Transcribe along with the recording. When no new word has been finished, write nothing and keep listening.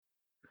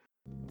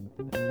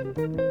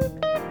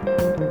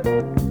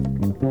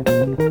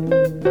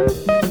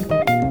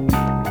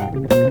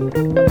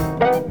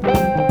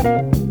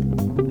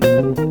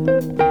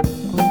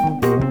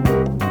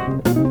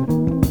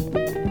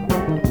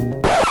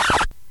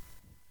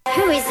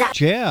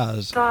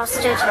Jazz.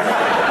 Bastard.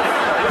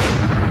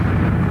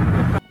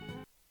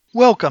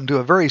 Welcome to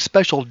a very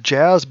special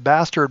Jazz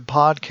Bastard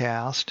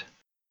podcast,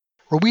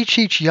 where we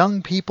teach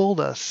young people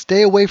to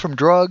stay away from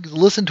drugs,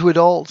 listen to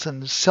adults,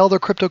 and sell their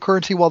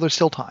cryptocurrency while there's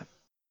still time.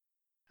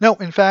 No,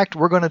 in fact,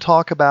 we're going to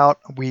talk about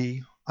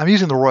I'm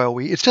using the royal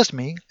we. It's just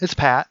me. It's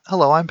Pat.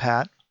 Hello, I'm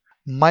Pat.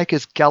 Mike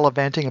is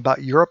gallivanting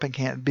about Europe and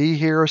can't be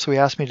here, so he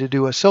asked me to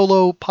do a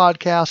solo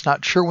podcast.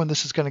 Not sure when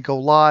this is going to go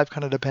live.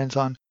 Kind of depends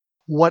on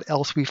what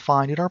else we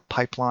find in our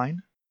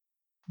pipeline.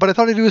 But I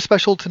thought I'd do a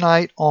special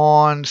tonight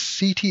on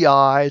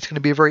CTI. It's going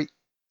to be a very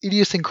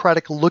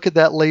idiosyncratic look at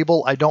that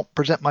label. I don't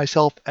present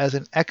myself as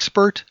an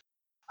expert.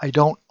 I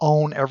don't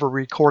own every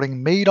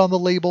recording made on the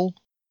label.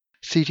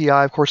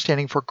 CTI, of course,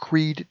 standing for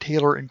Creed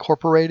Taylor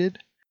Incorporated.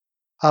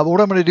 But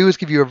what I'm going to do is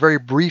give you a very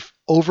brief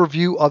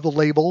overview of the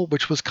label,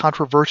 which was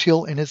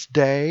controversial in its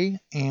day,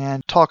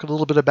 and talk a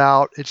little bit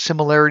about its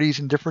similarities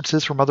and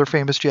differences from other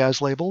famous jazz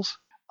labels.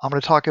 I'm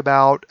going to talk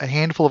about a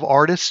handful of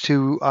artists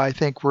who I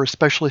think were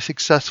especially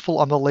successful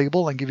on the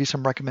label and give you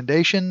some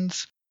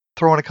recommendations,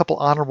 throw in a couple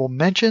honorable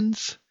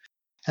mentions,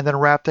 and then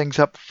wrap things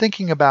up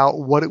thinking about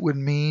what it would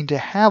mean to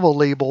have a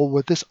label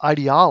with this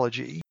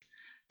ideology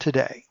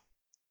today.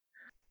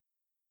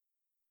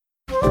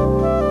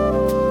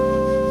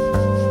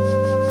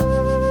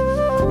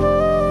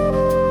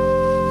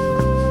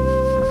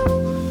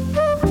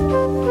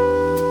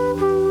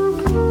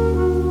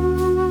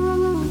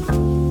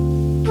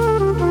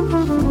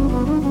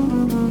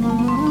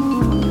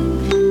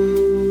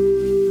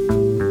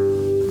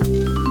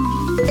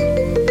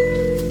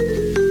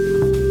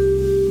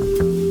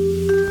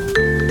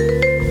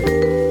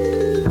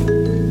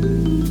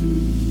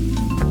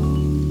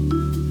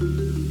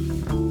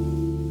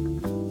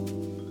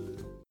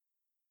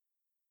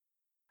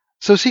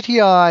 So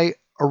CTI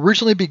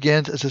originally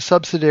begins as a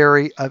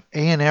subsidiary of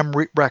A&M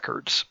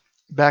Records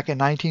back in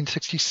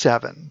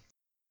 1967.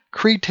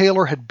 Creed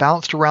Taylor had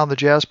bounced around the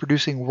jazz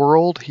producing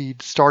world.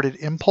 He'd started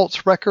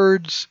Impulse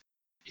Records.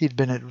 He'd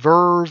been at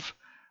Verve.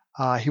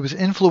 He was an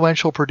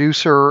influential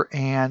producer,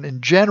 and in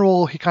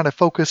general, he kind of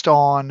focused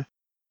on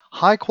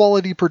high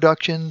quality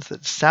productions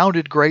that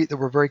sounded great, that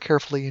were very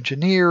carefully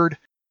engineered,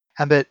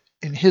 and that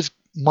in his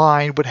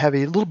mind would have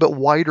a little bit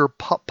wider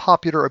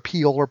popular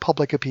appeal or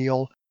public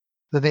appeal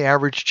than the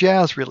average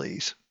jazz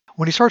release.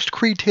 When he starts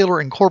Creed Taylor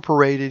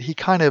Incorporated, he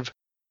kind of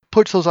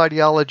puts those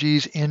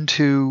ideologies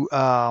into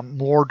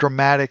more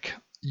dramatic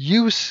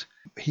use.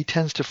 He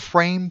tends to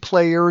frame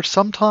players.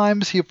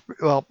 Sometimes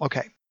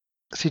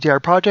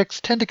CTI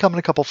projects tend to come in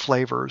a couple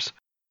flavors.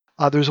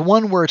 There's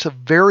one where it's a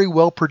very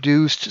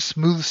well-produced,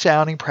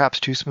 smooth-sounding,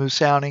 perhaps too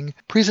smooth-sounding,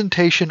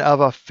 presentation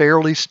of a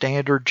fairly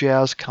standard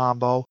jazz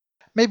combo,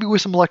 maybe with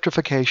some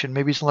electrification.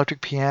 Maybe it's an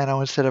electric piano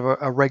instead of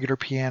a regular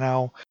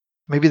piano.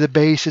 Maybe the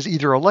bass is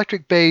either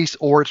electric bass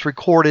or it's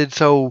recorded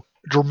so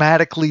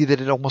dramatically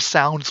that it almost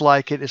sounds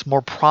like it is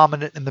more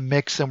prominent in the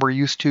mix than we're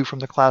used to from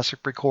the classic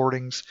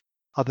recordings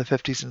of the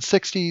 50s and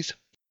 60s.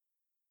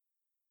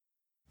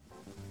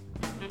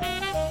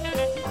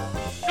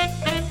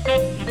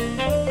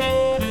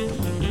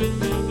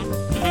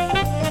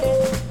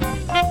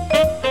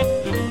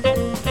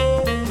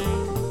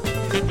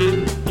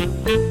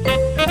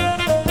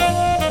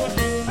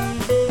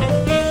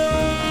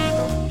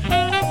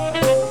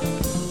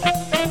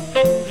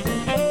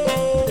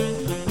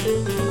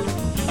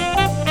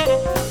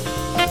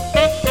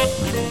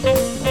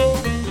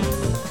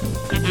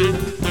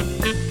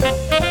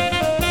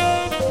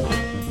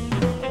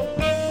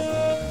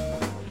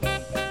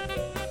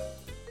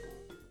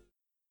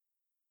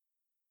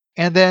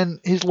 And then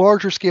his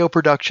larger scale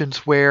productions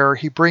where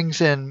he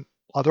brings in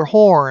other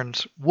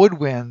horns,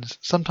 woodwinds,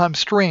 sometimes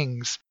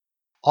strings.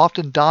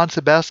 Often Don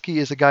Sebesky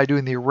is the guy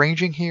doing the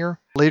arranging here.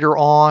 Later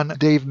on,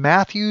 Dave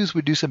Matthews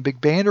would do some big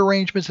band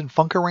arrangements and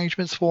funk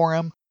arrangements for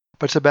him.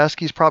 But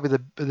Sebesky is probably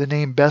the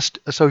name best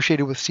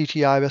associated with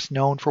CTI, best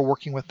known for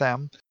working with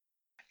them.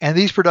 And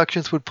these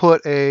productions would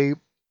put a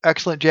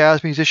excellent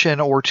jazz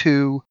musician or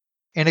two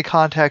in a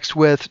context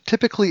with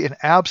typically an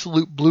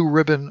absolute blue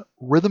ribbon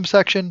rhythm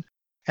section,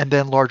 and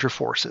then larger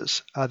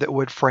forces that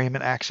would frame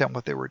and accent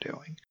what they were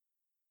doing.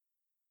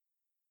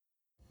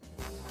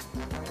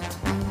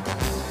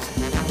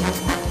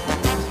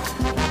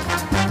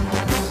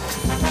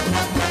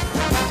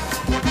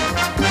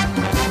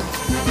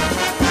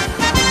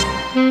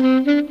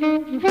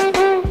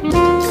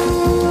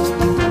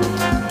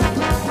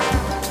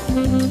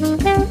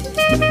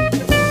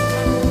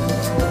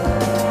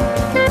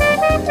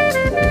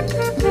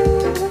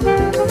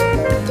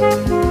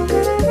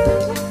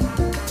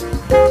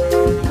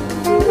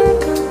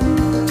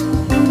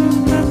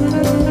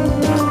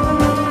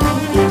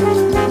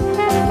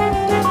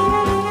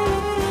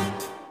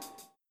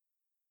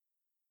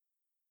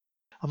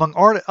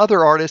 Among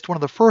other artists, one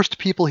of the first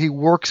people he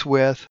works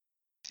with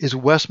is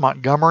Wes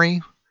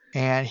Montgomery.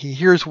 And he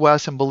hears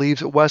Wes and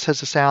believes that Wes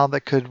has a sound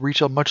that could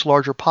reach a much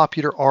larger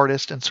popular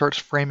artist and starts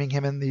framing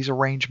him in these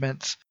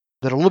arrangements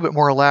that are a little bit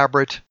more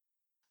elaborate.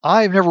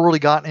 I've never really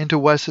gotten into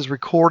Wes's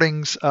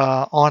recordings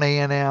on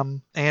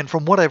A&M, and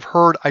from what I've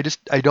heard,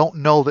 I don't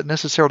know that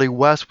necessarily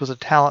Wes was a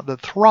talent that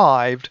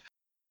thrived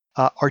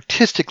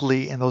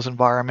artistically in those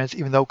environments,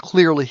 even though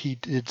clearly he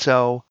did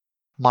so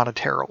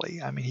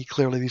monetarily. I mean,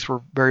 these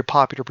were very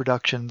popular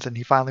productions, and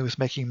he finally was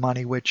making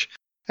money, which,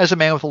 as a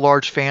man with a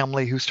large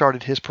family who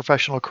started his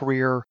professional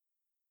career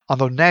on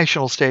the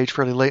national stage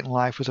fairly late in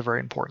life, was a very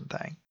important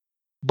thing.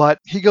 But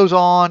he goes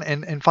on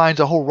and finds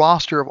a whole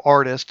roster of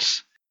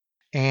artists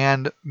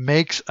and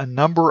makes a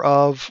number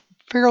of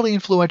fairly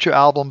influential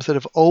albums that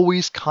have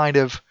always kind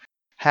of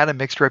had a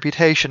mixed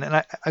reputation.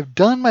 And I've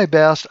done my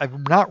best.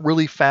 I've not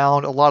really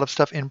found a lot of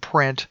stuff in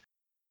print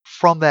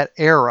from that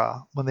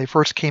era when they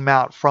first came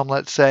out, from,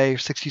 let's say,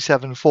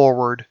 67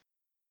 forward.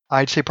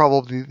 I'd say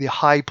probably the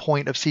high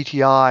point of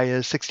CTI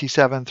is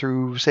 67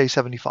 through, say,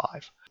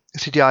 75.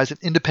 CTI is an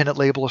independent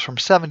label, is from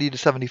 70 to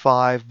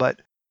 75,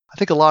 but I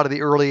think a lot of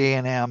the early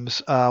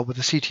A&Ms with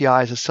the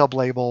CTI as a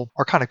sub-label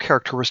are kind of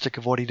characteristic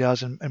of what he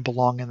does and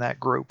belong in that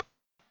group.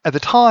 At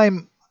the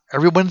time,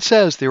 everyone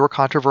says they were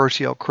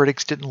controversial.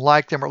 Critics didn't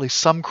like them, or at least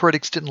some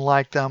critics didn't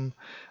like them.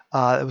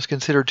 It was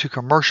considered too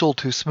commercial,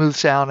 too smooth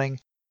sounding.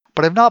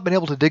 But I've not been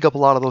able to dig up a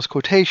lot of those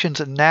quotations,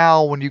 and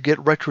now when you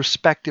get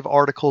retrospective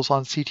articles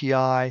on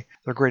CTI,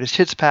 their greatest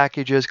hits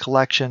packages,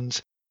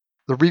 collections,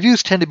 the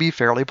reviews tend to be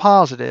fairly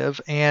positive.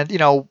 And,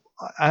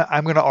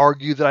 I'm going to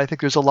argue that I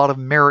think there's a lot of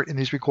merit in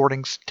these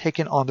recordings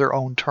taken on their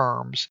own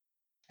terms,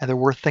 and they're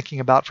worth thinking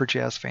about for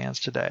jazz fans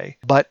today.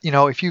 But,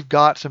 if you've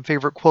got some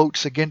favorite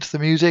quotes against the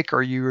music,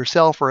 or you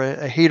yourself are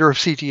a hater of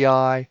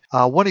CTI,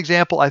 one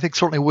example I think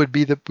certainly would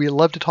be that we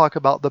love to talk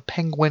about the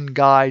Penguin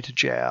Guide to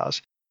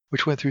Jazz,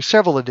 which went through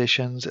several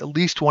editions. At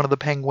least one of the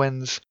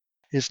Penguins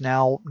is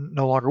now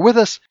no longer with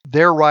us.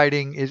 Their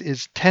writing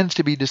tends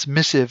to be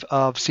dismissive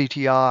of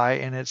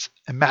CTI and its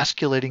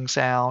emasculating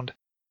sound.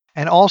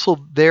 And also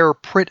their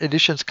print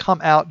editions come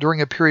out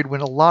during a period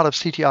when a lot of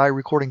CTI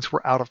recordings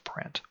were out of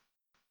print.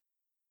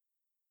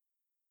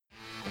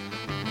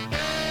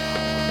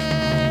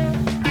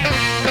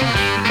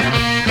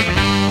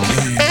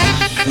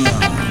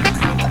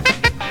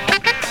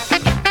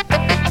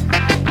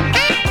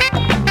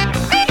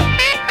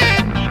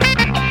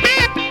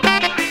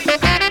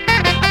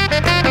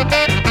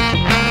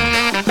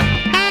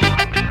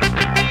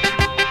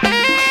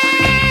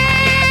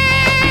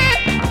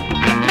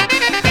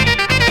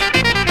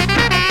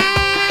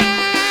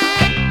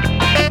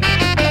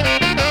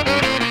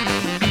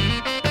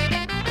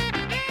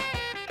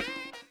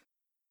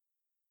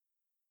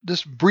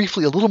 Just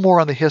briefly, a little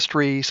more on the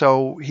history.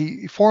 So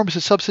he forms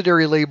a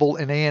subsidiary label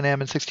in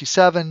A&M in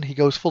 67. He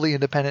goes fully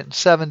independent in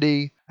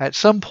 70. At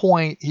some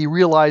point, he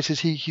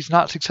realizes he's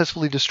not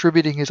successfully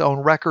distributing his own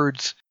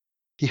records.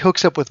 He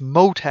hooks up with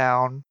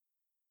Motown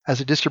as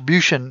a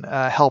distribution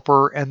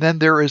helper, and then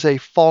there is a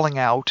falling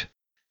out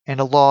and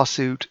a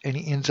lawsuit, and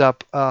he ends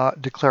up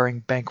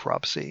declaring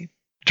bankruptcy.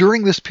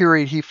 During this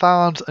period, he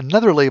founds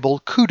another label,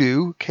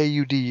 Kudu,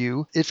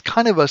 Kudu. It's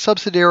kind of a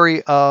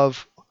subsidiary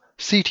of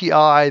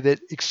CTI that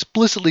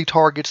explicitly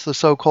targets the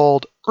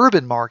so-called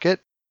urban market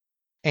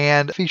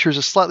and features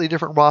a slightly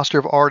different roster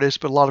of artists,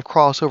 but a lot of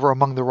crossover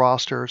among the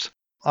rosters.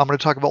 I'm going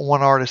to talk about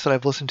one artist that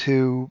I've listened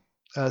to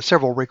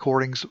several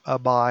recordings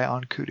by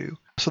on Kudu.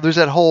 So there's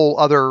that whole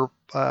other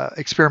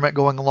experiment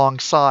going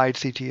alongside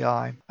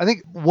CTI. I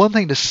think one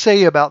thing to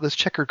say about this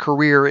checkered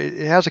career, it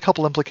has a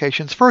couple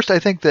implications. First, I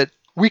think that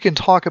we can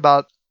talk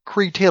about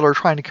Creed Taylor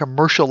trying to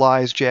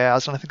commercialize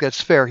jazz, and I think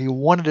that's fair. He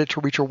wanted it to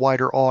reach a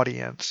wider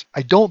audience.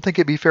 I don't think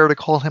it'd be fair to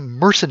call him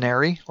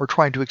mercenary or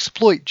trying to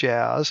exploit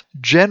jazz.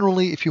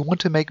 Generally, if you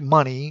want to make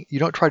money, you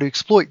don't try to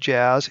exploit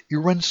jazz,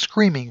 you run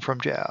screaming from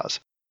jazz.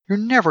 You're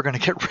never going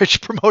to get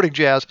rich promoting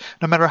jazz,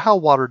 no matter how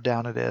watered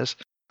down it is.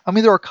 I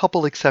mean, there are a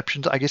couple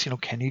exceptions. I guess,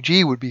 Kenny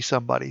G would be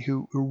somebody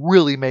who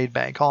really made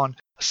bank on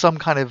some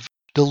kind of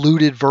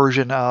diluted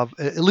version of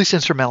at least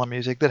instrumental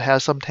music that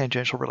has some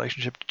tangential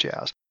relationship to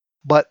jazz.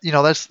 But,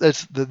 that's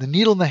the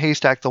needle in the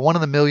haystack, the 1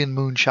 in a million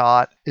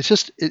moonshot. It's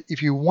just,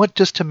 if you want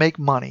just to make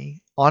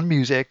money on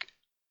music,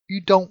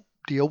 you don't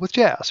deal with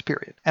jazz,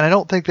 period. And I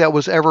don't think that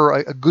was ever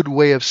a good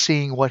way of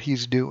seeing what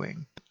he's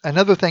doing.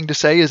 Another thing to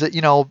say is that,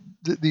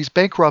 these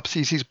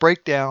bankruptcies, these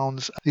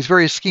breakdowns, these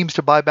various schemes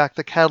to buy back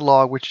the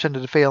catalog, which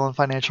tended to fail on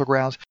financial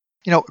grounds.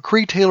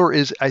 Creed Taylor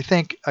is, I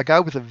think, a guy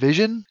with a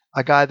vision,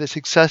 a guy that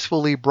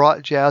successfully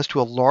brought jazz to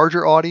a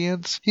larger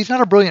audience. He's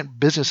not a brilliant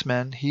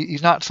businessman.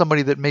 He's not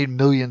somebody that made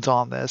millions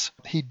on this.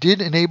 He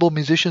did enable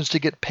musicians to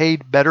get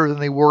paid better than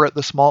they were at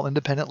the small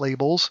independent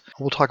labels.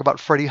 We'll talk about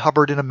Freddie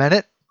Hubbard in a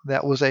minute.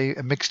 That was a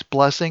mixed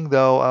blessing,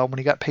 though when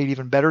he got paid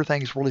even better,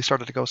 things really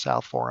started to go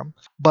south for him.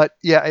 But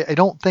yeah, I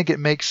don't think it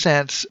makes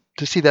sense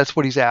to see that's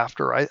what he's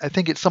after. I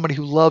think it's somebody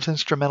who loves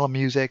instrumental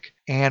music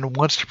and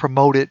wants to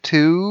promote it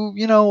to,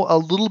 a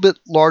little bit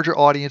larger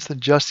audience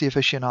than just the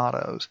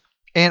aficionados.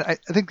 And I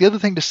think the other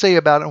thing to say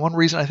about it, and one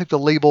reason I think the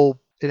label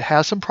it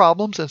has some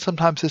problems, and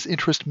sometimes this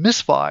interest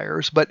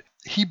misfires, but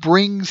he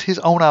brings his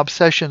own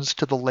obsessions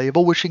to the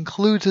label, which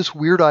includes this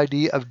weird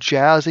idea of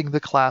jazzing the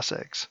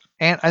classics.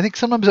 And I think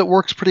sometimes it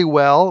works pretty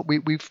well.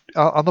 We've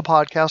on the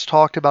podcast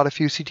talked about a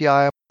few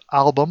CTI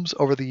albums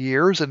over the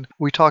years, and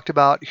we talked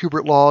about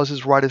Hubert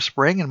Laws' Rite of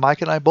Spring, and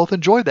Mike and I both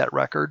enjoyed that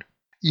record.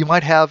 You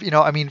might have,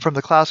 from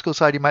the classical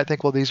side, you might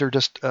think, well, these are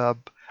just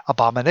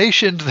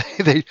abominations.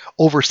 They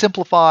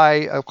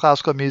oversimplify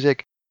classical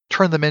music,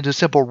 turn them into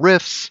simple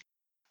riffs.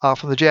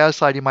 From the jazz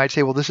side, you might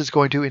say, well, this is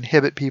going to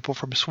inhibit people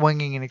from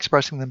swinging and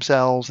expressing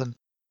themselves and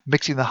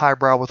mixing the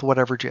highbrow with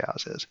whatever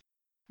jazz is.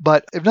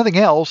 But if nothing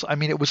else,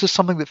 it was just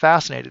something that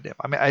fascinated him.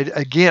 I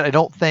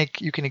don't think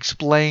you can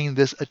explain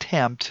this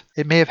attempt.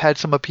 It may have had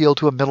some appeal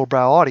to a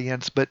middlebrow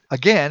audience, but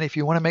again, if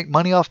you want to make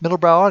money off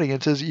middlebrow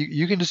audiences,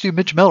 you can just do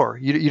Mitch Miller.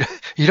 You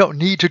don't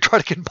need to try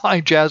to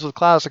combine jazz with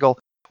classical,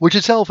 which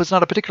itself is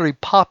not a particularly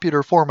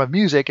popular form of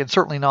music, and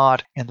certainly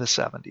not in the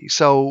 70s.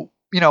 So,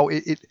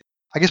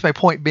 I guess my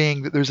point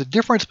being that there's a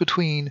difference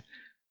between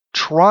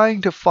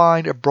trying to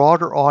find a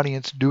broader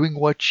audience doing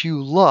what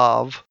you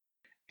love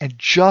and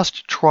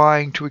just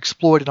trying to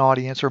exploit an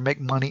audience or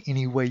make money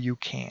any way you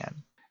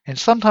can. And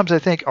sometimes I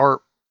think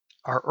our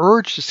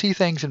urge to see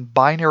things in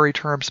binary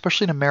terms,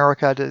 especially in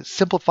America, to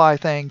simplify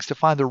things, to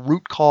find the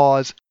root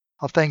cause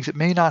of things that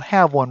may not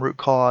have one root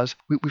cause,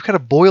 we've kind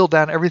of boiled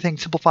down everything,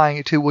 simplifying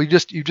it to, well, you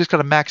just got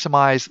to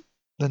maximize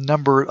the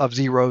number of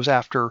zeros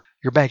after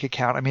your bank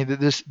account.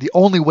 The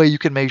only way you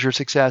can measure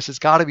success has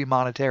got to be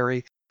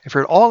monetary. If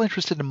you're at all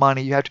interested in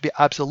money, you have to be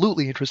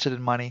absolutely interested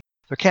in money.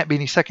 There can't be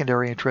any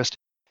secondary interest.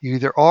 You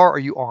either are or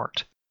you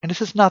aren't. And it's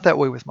just not that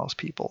way with most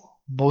people.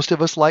 Most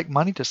of us like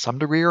money to some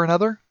degree or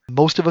another.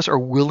 Most of us are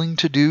willing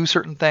to do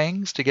certain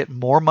things to get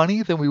more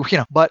money than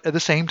but at the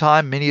same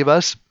time, many of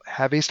us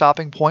have a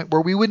stopping point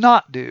where we would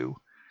not do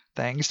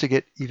things to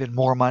get even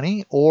more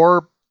money,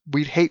 or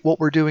we'd hate what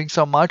we're doing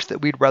so much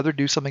that we'd rather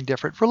do something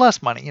different for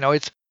less money.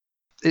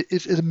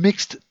 It's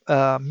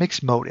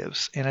mixed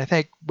motives. And I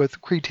think with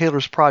Creed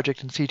Taylor's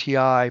project and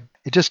CTI,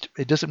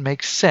 it doesn't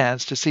make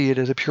sense to see it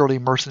as a purely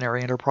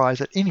mercenary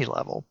enterprise at any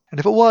level. And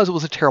if it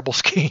was a terrible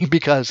scheme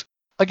because,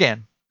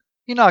 again,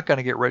 you're not going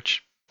to get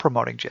rich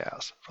promoting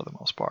jazz for the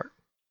most part.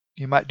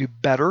 You might do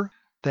better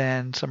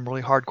than some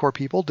really hardcore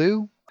people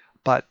do,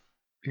 but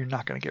you're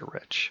not going to get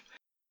rich.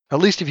 At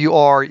least if you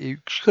are, you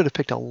could have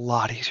picked a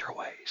lot easier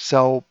way.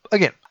 So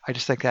again, I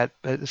just think that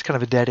it's kind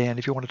of a dead end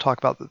if you want to talk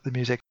about the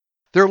music.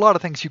 There are a lot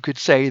of things you could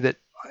say that,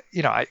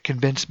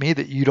 convince me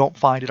that you don't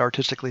find it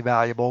artistically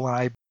valuable.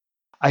 And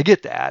I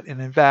get that.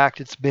 And in fact,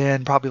 it's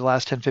been probably the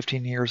last 10,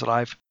 15 years that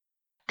I've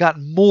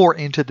gotten more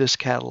into this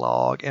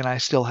catalog, and I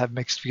still have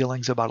mixed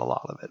feelings about a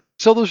lot of it.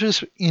 So those are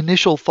just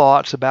initial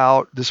thoughts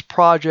about this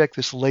project,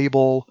 this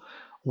label,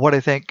 what I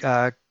think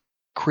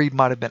Creed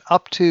might have been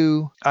up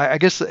to. I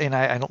guess, and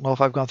I don't know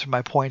if I've gone through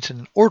my points in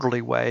an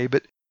orderly way,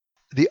 but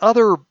the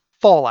other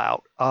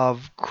fallout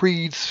of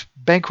Creed's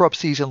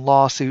bankruptcies and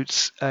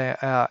lawsuits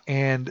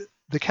and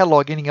the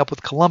catalog ending up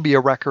with Columbia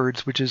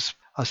Records, which is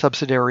a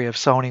subsidiary of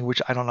Sony,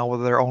 which I don't know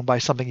whether they're owned by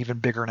something even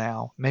bigger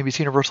now. Maybe it's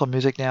Universal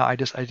Music now. I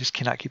just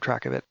cannot keep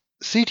track of it.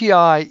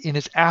 CTI in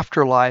its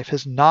afterlife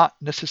has not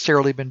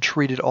necessarily been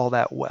treated all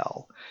that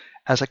well.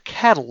 As a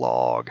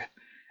catalog,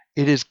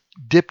 it is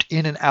dipped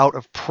in and out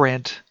of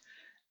print,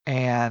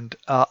 and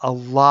a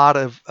lot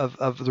of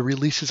the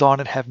releases on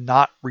it have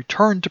not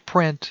returned to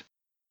print,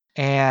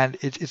 and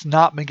it's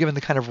not been given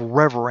the kind of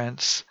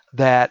reverence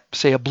that,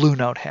 say, a Blue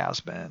Note has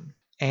been.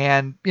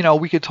 And,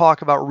 we could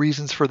talk about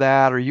reasons for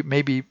that, or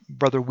maybe,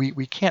 brother,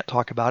 we can't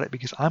talk about it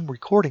because I'm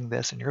recording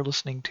this and you're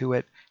listening to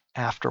it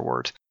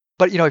afterwards.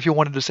 But, if you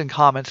wanted to send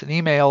comments and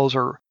emails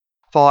or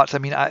thoughts,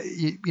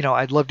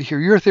 I'd love to hear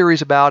your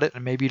theories about it,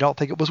 and maybe you don't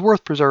think it was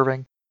worth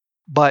preserving.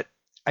 But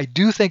I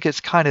do think it's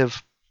kind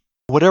of,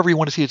 whatever you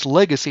want to see its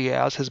legacy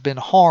as, has been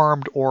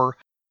harmed or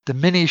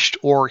diminished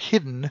or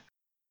hidden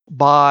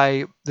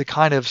by the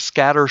kind of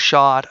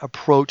scattershot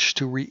approach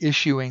to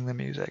reissuing the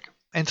music.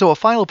 And so a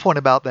final point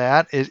about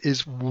that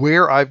is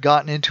where I've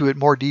gotten into it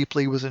more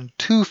deeply was in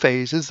two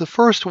phases. The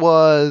first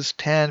was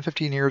 10,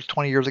 15 years,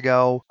 20 years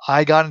ago.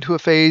 I got into a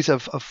phase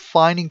of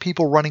finding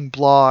people running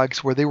blogs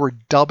where they were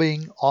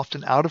dubbing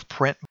often out of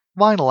print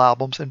vinyl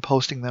albums and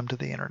posting them to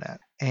the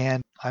internet.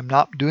 And I'm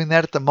not doing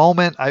that at the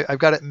moment. I've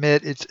got to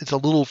admit, it's a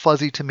little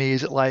fuzzy to me.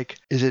 Is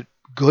it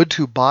good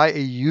to buy a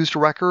used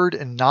record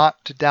and not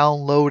to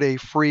download a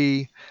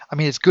free?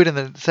 It's good in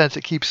the sense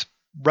it keeps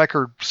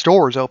record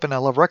stores open. I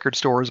love record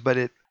stores, but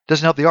it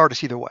doesn't help the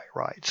artist either way,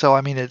 right? So,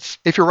 it's,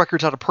 if your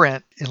record's out of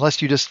print,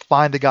 unless you just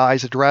find the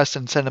guy's address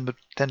and send him a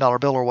 $10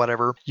 bill or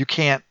whatever, you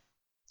can't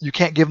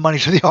give money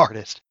to the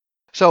artist.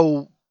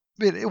 So,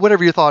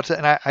 whatever your thoughts,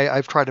 and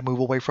I've tried to move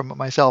away from it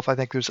myself. I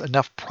think there's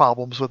enough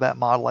problems with that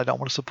model. I don't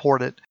want to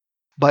support it.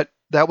 But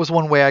that was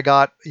one way I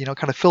got,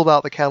 kind of filled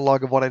out the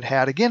catalog of what I'd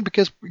had. Again,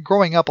 because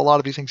growing up, a lot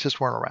of these things just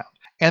weren't around.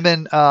 And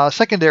then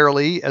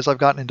secondarily, as I've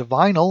gotten into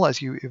vinyl,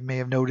 as you may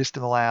have noticed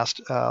in the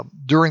last,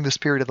 during this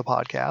period of the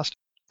podcast,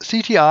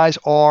 CTIs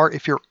are,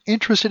 if you're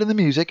interested in the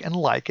music and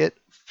like it,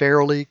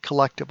 fairly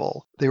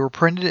collectible. They were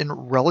printed in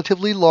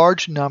relatively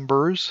large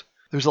numbers.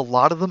 There's a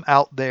lot of them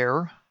out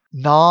there.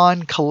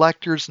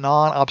 Non-collectors,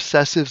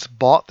 non-obsessives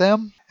bought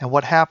them. And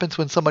what happens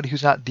when somebody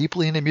who's not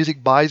deeply into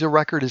music buys a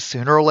record is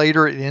sooner or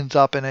later it ends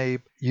up in a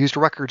used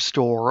record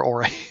store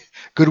or a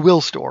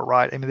Goodwill store,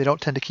 right? I mean, they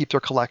don't tend to keep their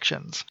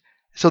collections.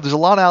 So there's a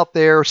lot out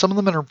there. Some of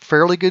them are in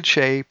fairly good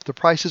shape. The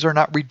prices are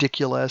not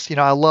ridiculous. You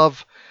know, I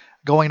love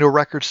going to a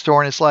record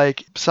store and it's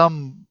like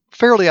some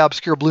fairly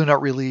obscure Blue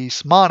Note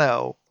release,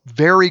 mono,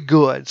 very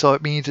good. So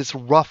it means it's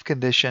rough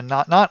condition,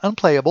 not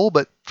unplayable,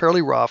 but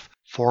fairly rough.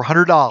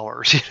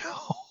 $400, you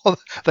know,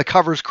 the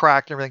cover's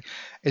cracked and everything.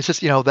 It's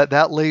just, you know,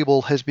 that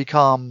label has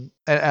become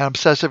an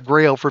obsessive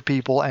grail for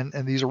people, and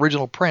these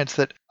original prints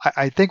that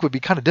I think would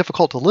be kind of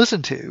difficult to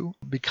listen to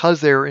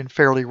because they're in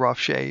fairly rough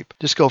shape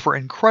just go for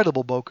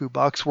incredible Boku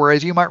bucks,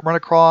 whereas you might run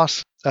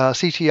across a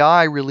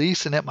CTI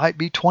release and it might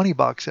be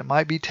 $20, it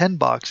might be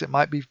 $10, it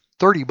might be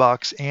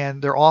 $30,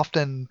 and they're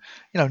often,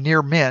 you know,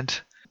 near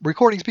mint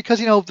recordings because,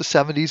 you know, the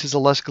 70s is a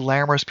less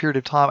glamorous period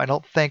of time. I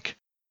don't think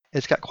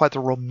it's got quite the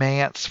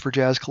romance for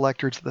jazz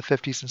collectors that the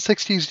 50s and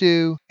 60s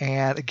do.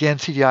 And again,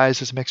 CTIs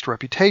has a mixed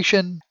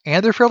reputation,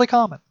 and they're fairly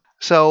common.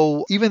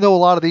 So even though a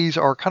lot of these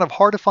are kind of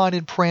hard to find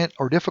in print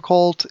or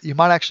difficult, you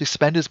might actually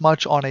spend as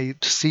much on a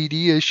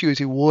CD issue as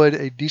you would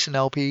a decent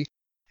LP.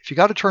 If you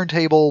got a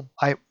turntable,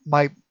 I'm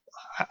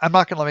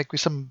not going to make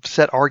some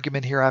set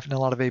argument here. I haven't done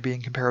a lot of A-B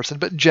in comparison,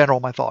 but in general,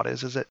 my thought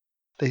is that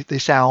they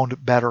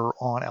sound better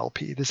on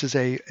LP. This is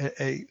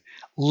a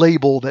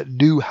label that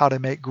knew how to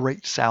make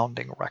great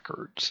sounding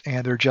records,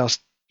 and they're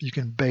just, you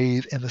can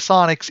bathe in the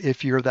sonics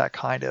if you're that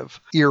kind of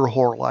ear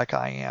whore like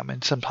I am,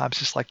 and sometimes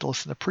just like to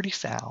listen to pretty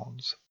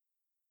sounds.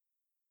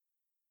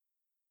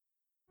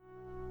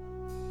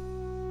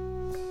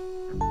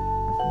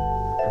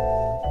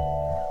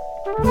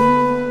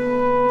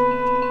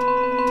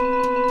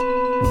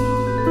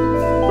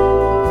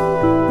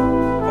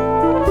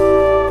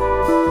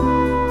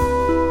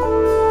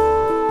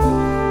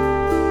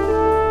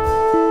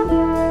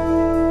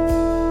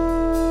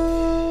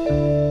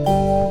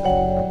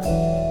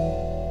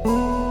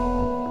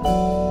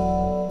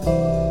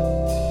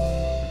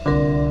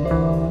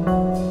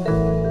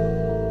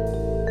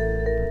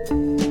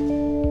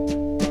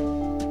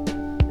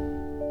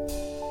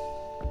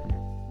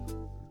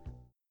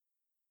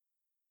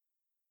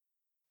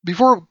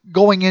 Before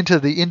going into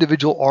the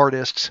individual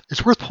artists,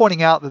 it's worth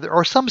pointing out that there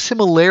are some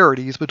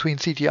similarities between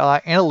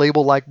CTI and a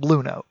label like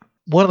Blue Note.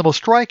 One of the most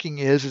striking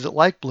is that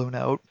like Blue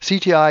Note,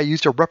 CTI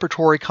used a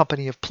repertory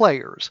company of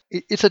players.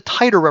 It's a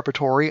tighter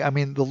repertory. I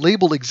mean, the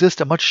label exists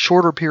a much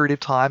shorter period of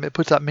time. It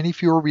puts out many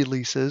fewer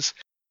releases.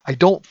 I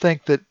don't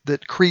think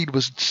that Creed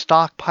was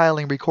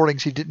stockpiling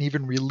recordings he didn't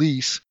even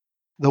release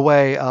the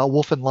way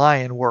Wolf and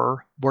Lion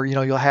were, where, you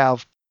know, you'll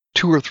have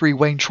 2 or 3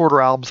 Wayne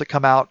Shorter albums that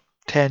come out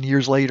 10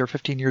 years later,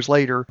 15 years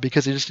later,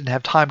 because they just didn't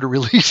have time to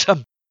release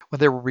them when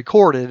they were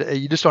recorded.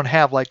 You just don't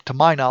have, like, to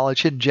my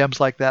knowledge, hidden gems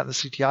like that in the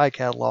CTI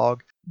catalog.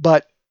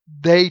 But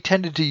they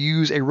tended to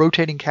use a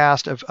rotating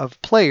cast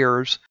of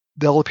players.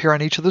 They'll appear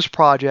on each of those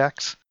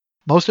projects.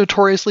 Most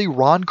notoriously,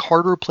 Ron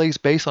Carter plays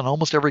bass on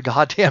almost every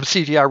goddamn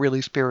CTI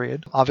release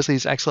period. Obviously,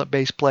 he's an excellent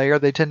bass player.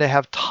 They tend to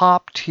have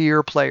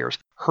top-tier players.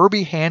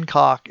 Herbie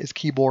Hancock is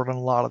keyboard on a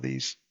lot of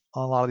these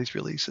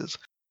releases.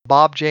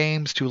 Bob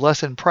James, to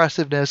less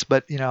impressiveness,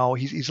 but, you know,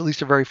 he's at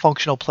least a very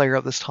functional player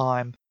at this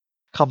time,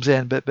 comes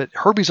in. But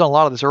Herbie's on a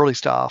lot of this early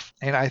stuff,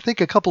 and I think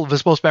a couple of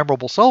his most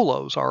memorable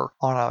solos are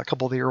on a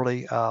couple of the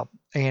early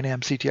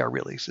A&M CTI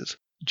releases.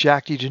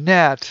 Jack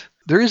DeJohnette,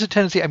 there is a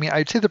tendency, I mean,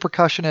 I'd say the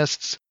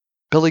percussionists,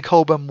 Billy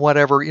Cobham,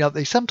 whatever, you know,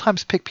 they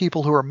sometimes pick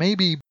people who are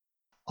maybe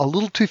a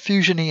little too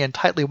fusiony and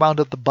tightly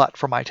wound up the butt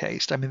for my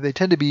taste. I mean, they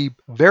tend to be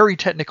very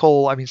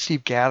technical. I mean,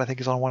 Steve Gadd, I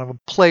think, is on one of them.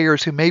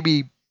 Players who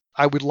maybe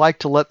I would like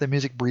to let the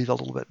music breathe a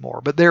little bit more,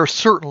 but they're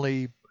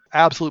certainly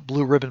absolute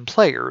blue ribbon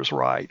players,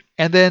 right?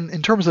 And then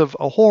in terms of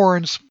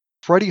horns,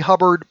 Freddie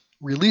Hubbard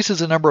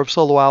releases a number of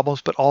solo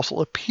albums, but also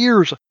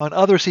appears on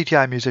other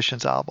CTI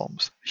musicians'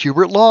 albums.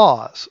 Hubert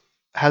Laws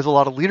has a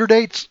lot of leader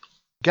dates,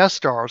 guest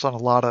stars on a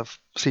lot of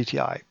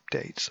CTI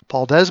dates.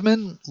 Paul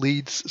Desmond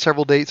leads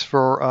several dates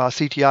for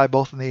CTI,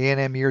 both in the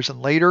A&M years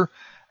and later,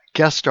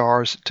 guest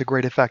stars to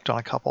great effect on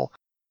a couple.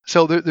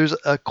 So there's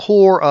a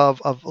core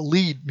of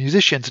lead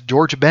musicians.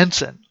 George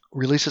Benson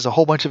releases a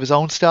whole bunch of his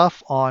own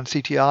stuff on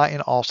CTI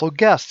and also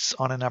guests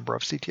on a number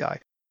of CTI.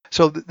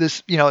 So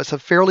this, you know, it's a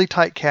fairly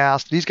tight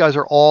cast. These guys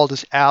are all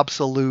just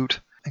absolute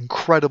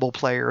incredible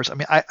players. I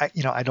mean, I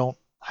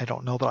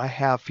don't know that I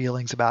have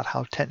feelings about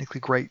how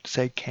technically great,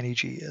 say, Kenny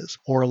G is,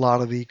 or a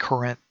lot of the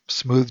current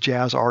smooth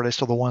jazz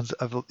artists or the ones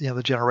of, you know,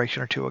 the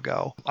generation or two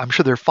ago. I'm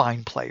sure they're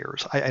fine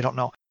players. I don't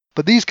know.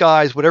 But these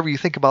guys, whatever you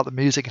think about the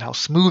music and how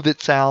smooth it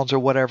sounds or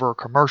whatever, or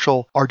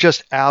commercial, are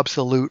just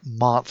absolute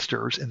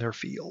monsters in their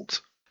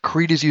fields.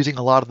 Creed is using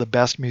a lot of the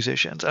best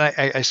musicians. And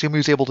I assume he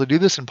was able to do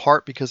this in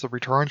part because the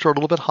returns are a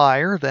little bit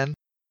higher than,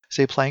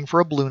 say, playing for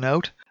a Blue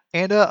Note.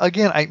 And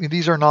again, I mean,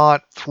 these are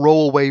not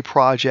throwaway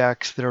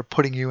projects that are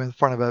putting you in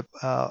front of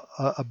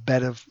a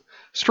bed of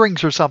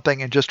strings or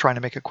something and just trying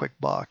to make a quick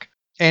buck.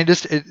 And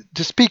just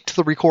to speak to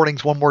the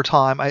recordings one more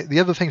time, the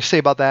other thing to say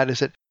about that is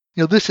that,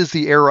 this is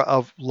the era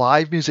of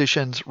live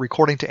musicians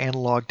recording to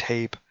analog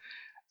tape.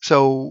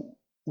 So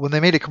when they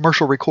made a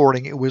commercial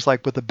recording, it was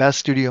like with the best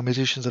studio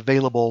musicians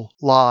available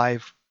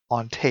live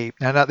on tape.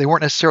 Now, they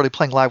weren't necessarily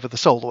playing live with the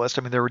soloist.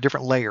 I mean, there were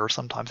different layers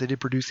sometimes. They did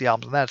produce the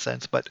albums in that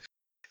sense, but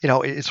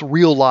it's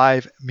real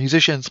live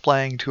musicians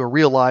playing to a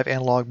real live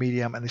analog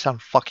medium, and they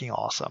sound fucking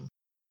awesome.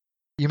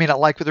 You may not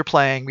like what they're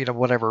playing,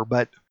 whatever,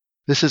 but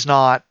this is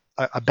not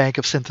a bank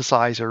of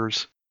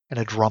synthesizers and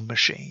a drum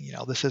machine.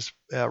 This is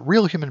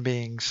real human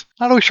beings.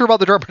 Not always sure about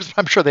the drummers, but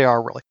I'm sure they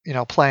are really,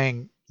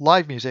 playing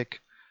live music,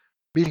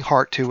 beating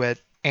heart to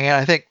it. And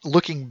I think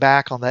looking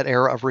back on that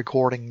era of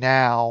recording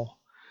now,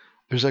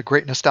 there's a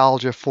great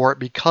nostalgia for it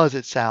because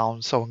it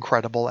sounds so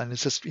incredible. And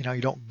it's just, you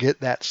don't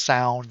get that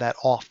sound that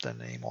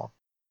often anymore.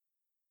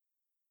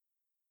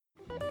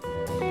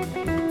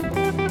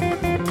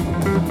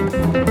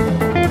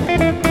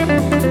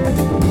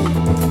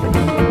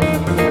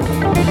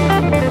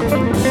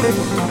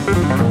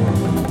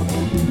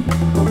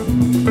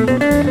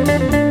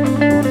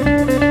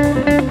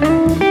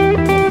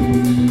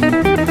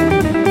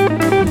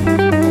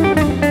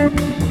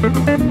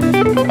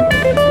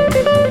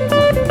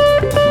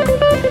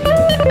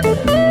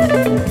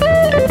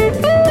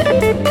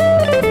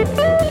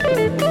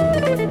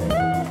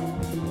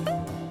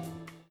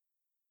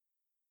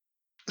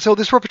 So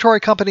this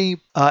repertory company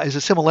is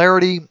a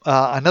similarity.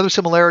 Another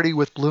similarity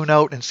with Blue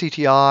Note and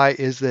CTI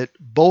is that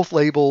both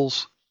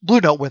labels,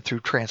 Blue Note went through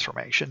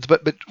transformations,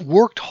 but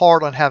worked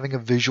hard on having a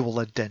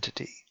visual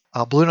identity.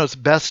 Blue Note's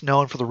best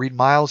known for the Reed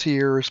Miles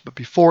years, but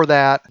before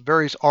that,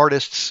 various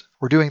artists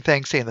were doing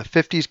things, say in the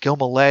 50s. Gil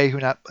Malay, who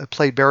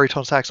played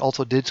baritone sax,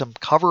 also did some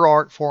cover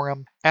art for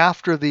him.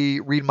 After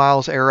the Reed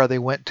Miles era, they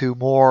went to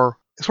more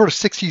sort of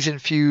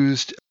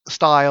 60s-infused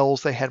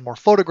styles. They had more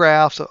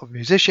photographs of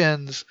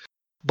musicians,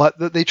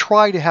 but they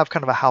tried to have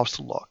kind of a house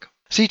look.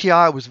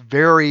 CTI was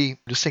very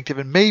distinctive,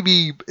 and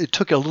maybe it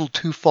took it a little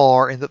too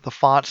far in that the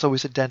font's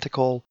always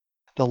identical.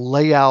 The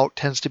layout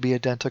tends to be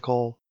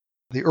identical.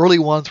 The early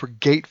ones were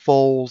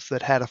gatefolds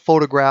that had a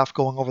photograph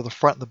going over the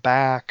front and the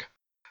back,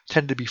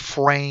 tended to be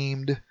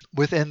framed.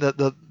 Within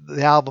the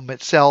album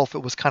itself, it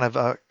was kind of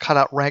a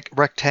cutout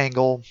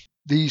rectangle.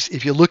 These,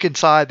 if you look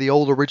inside, the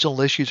old original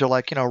issues are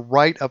like,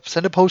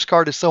 send a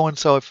postcard to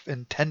so-and-so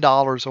and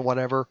 $10 or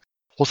whatever.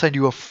 We'll send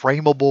you a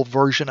frameable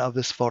version of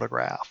this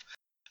photograph.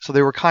 So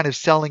they were kind of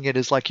selling it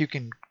as like you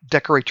can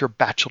decorate your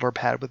bachelor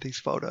pad with these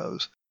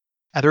photos.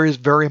 And there is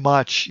very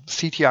much,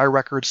 CTI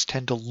records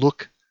tend to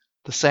look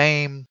the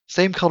same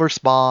color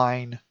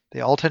spine.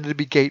 They all tended to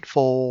be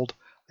gatefold.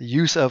 The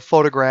use of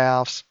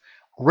photographs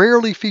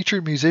rarely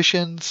featured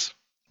musicians.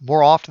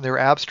 More often they're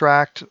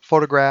abstract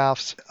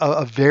photographs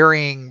of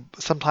varying,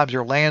 sometimes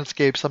they're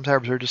landscapes,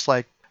 sometimes they're just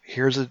like,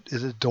 here's a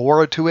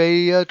door to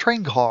a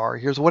train car,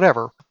 here's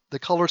whatever. The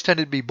colors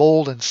tended to be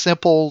bold and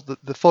simple.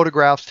 The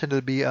photographs tended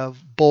to be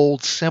of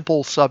bold,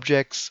 simple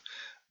subjects,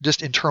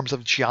 just in terms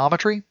of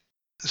geometry.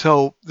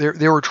 So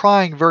they were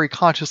trying very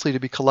consciously to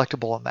be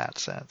collectible in that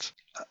sense.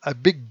 A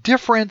big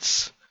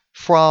difference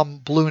from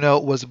Blue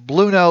Note was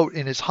Blue Note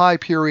in its high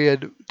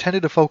period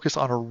tended to focus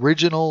on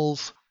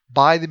originals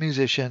by the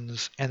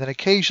musicians, and then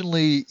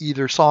occasionally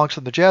either songs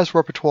from the jazz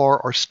repertoire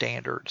or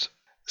standards.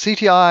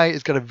 CTI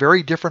has got a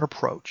very different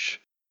approach.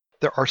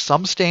 There are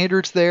some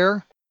standards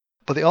there,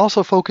 but they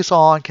also focus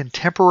on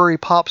contemporary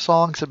pop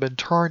songs that have been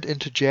turned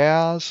into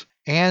jazz,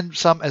 and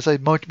some, as I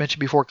mentioned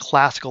before,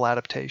 classical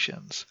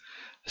adaptations.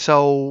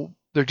 So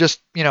they're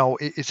just,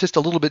 it's just a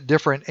little bit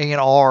different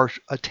A&R,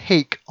 a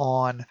take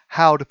on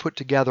how to put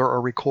together a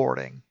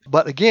recording.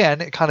 But again,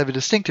 kind of a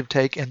distinctive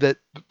take in that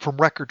from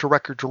record to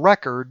record to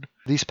record,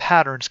 these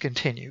patterns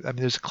continue. I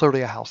mean, there's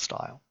clearly a house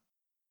style.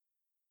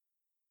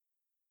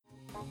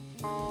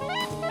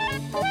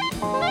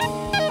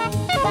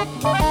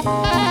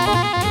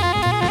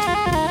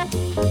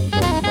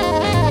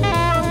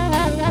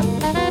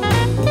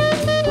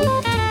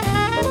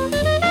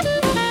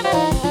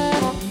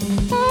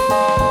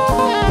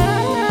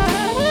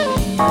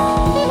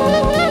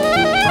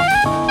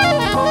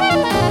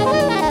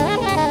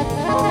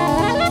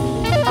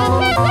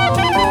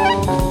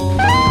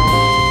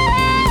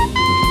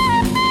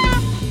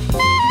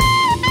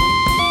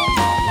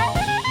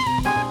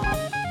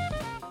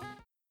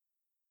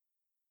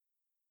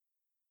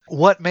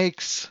 What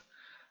makes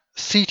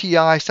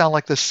CTI sound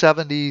like the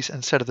 70s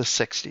instead of the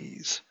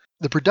 60s?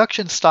 The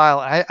production style,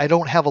 I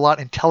don't have a lot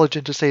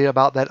intelligent to say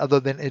about that other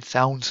than it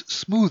sounds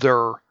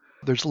smoother.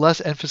 There's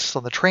less emphasis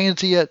on the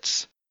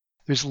transients.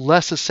 There's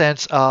less a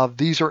sense of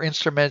these are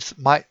instruments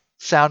might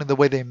sounding the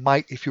way they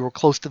might if you were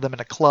close to them in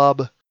a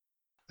club.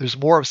 There's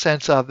more of a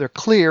sense of they're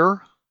clear.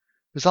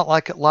 There's not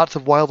like lots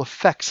of wild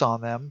effects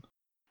on them,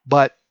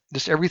 but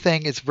just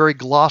everything is very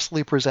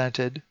glossily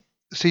presented.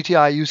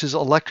 CTI uses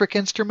electric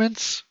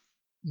instruments.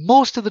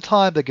 Most of the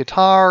time, the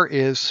guitar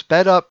is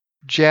sped up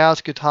jazz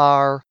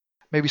guitar,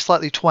 maybe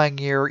slightly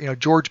twangier.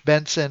 George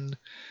Benson.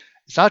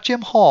 It's not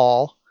Jim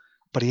Hall,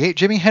 But he ain't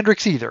Jimi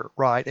Hendrix either,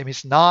 right? I mean,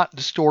 it's not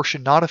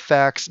distortion, not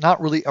effects,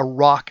 not really a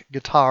rock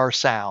guitar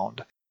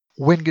sound.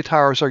 When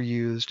guitars are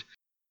used,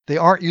 they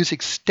aren't used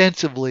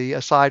extensively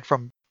aside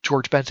from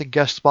George Benson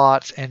guest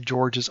spots and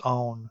George's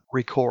own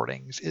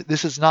recordings.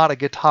 This is not a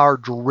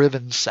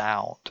guitar-driven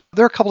sound.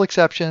 There are a couple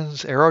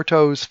exceptions, arrow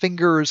toes,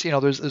 fingers,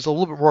 there's a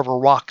little bit more of a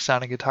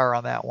rock-sounding guitar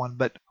on that one,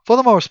 but for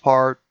the most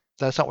part,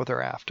 that's not what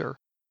they're after.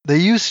 They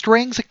use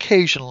strings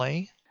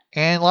occasionally,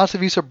 and lots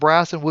of use of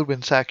brass and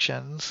woodwind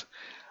sections.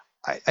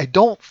 I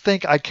don't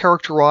think I'd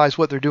characterize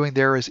what they're doing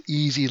there as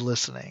easy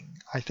listening.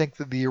 I think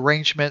that the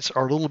arrangements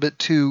are a little bit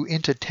too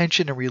into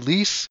tension and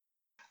release.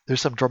 There's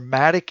some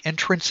dramatic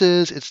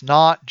entrances. It's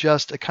not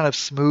just a kind of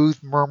smooth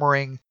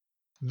murmuring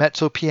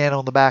mezzo piano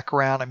in the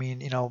background. I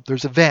mean,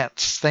 there's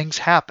events, things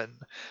happen,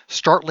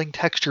 startling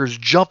textures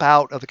jump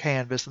out of the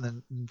canvas and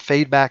then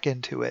fade back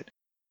into it.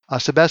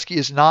 Sebesky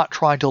is not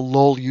trying to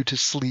lull you to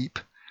sleep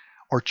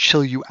or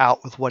chill you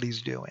out with what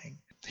he's doing.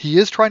 He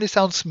is trying to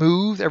sound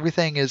smooth.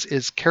 Everything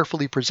is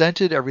carefully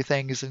presented.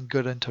 Everything is in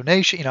good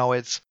intonation.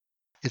 It's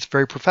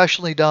very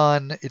professionally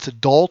done. It's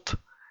adult.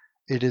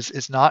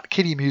 It's not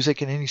kiddie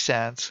music in any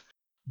sense,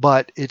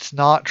 but it's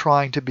not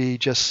trying to be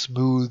just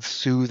smooth,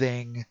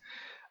 soothing,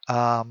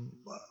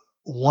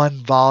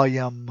 one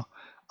volume,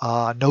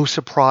 no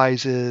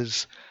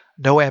surprises,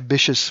 no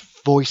ambitious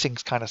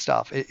voicings kind of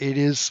stuff. It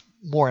is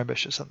more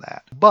ambitious than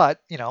that.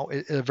 But,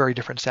 a very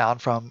different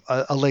sound from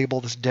a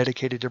label that's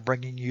dedicated to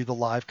bringing you the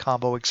live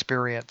combo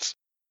experience,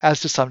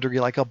 as to some degree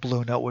like a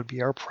Blue Note would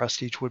be, or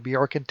Prestige would be,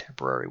 or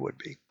Contemporary would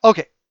be.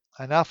 Okay,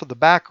 enough of the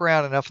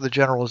background, enough of the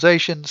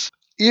generalizations.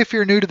 If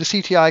you're new to the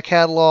CTI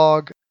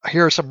catalog,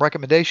 here are some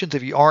recommendations.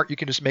 If you aren't, you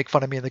can just make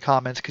fun of me in the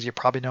comments because you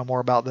probably know more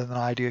about them than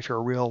I do if you're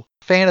a real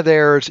fan of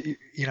theirs.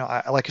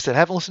 Like I said, I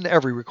haven't listened to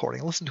every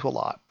recording. I listened to a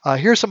lot.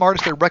 Here's some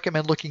artists I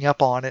recommend looking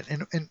up on it.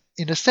 And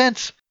in a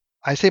sense,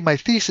 I say my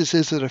thesis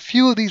is that a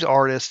few of these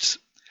artists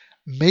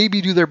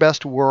maybe do their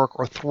best work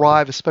or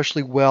thrive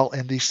especially well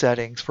in these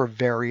settings for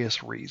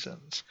various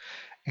reasons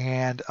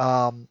and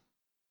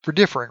for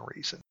differing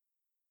reasons.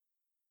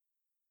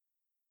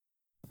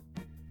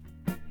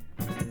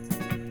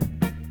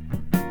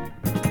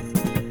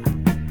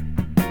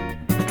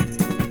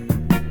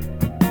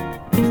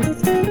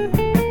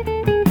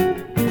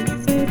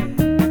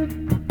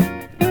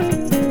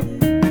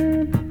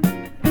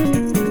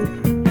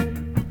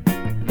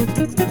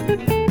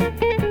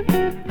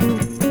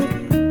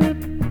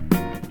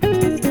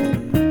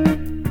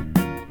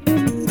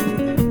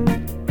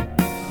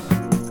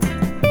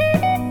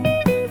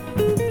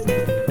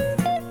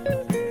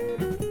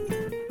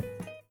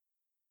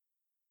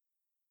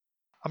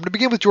 I'm going to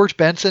begin with George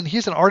Benson.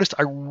 He's an artist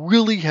I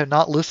really have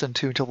not listened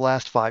to until the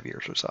last 5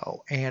 years or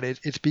so. And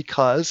it's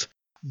because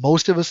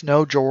most of us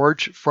know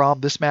George from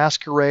This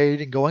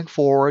Masquerade and going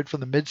forward,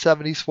 from the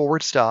mid-70s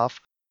forward stuff,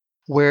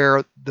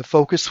 where the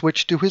focus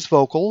switched to his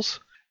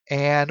vocals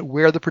and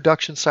where the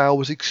production style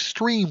was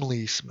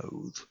extremely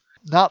smooth.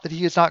 Not that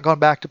he has not gone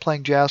back to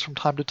playing jazz from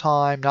time to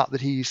time, not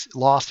that he's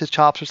lost his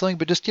chops or something,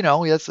 but just,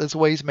 that's the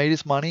way he's made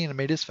his money and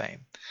made his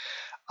fame.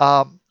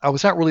 I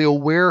was not really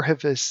aware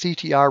of his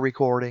CTI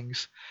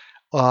recordings,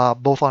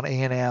 both on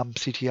A&M,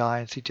 CTI,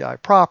 and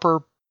CTI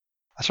proper.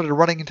 I started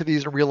running into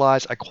these and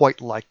realized I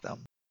quite like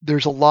them.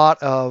 There's a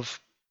lot of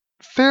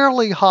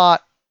fairly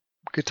hot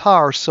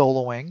guitar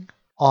soloing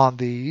on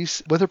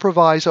these, with a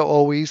proviso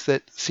always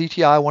that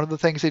CTI, one of the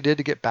things they did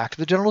to get back to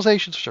the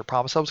generalizations, which I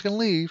promised I was going to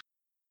leave,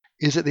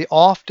 is that they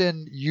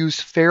often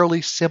use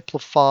fairly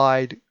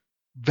simplified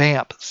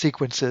vamp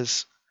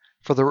sequences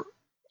for the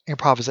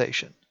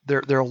improvisation.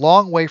 They're a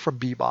long way from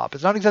bebop.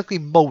 It's not exactly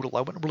modal.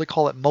 I wouldn't really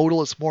call it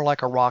modal. It's more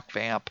like a rock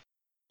vamp,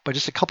 but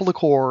just a couple of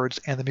chords.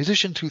 And the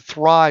musicians who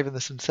thrive in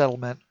this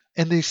settlement,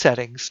 in these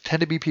settings,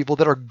 tend to be people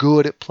that are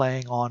good at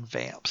playing on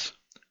vamps.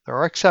 There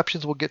are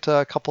exceptions. We'll get to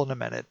a couple in a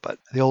minute, but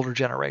the older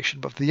generation.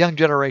 But for the young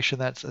generation,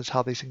 that's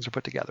how these things are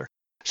put together.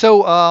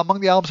 So among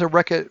the albums I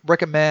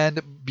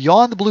recommend,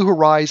 Beyond the Blue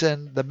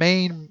Horizon, the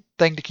main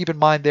thing to keep in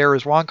mind there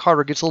is Ron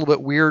Carter gets a little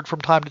bit weird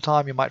from time to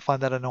time. You might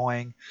find that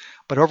annoying.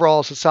 But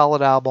overall, it's a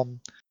solid album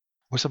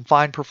with some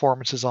fine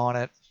performances on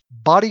it.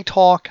 Body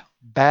Talk,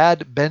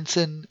 Bad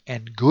Benson,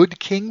 and Good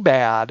King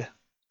Bad,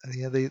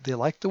 they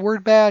like the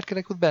word bad,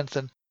 connect with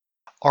Benson,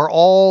 are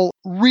all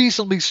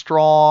reasonably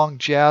strong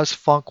jazz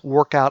funk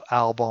workout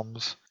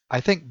albums.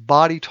 I think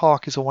Body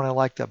Talk is the one I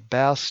like the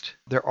best.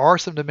 There are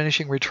some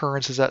diminishing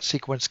returns as that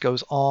sequence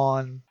goes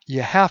on.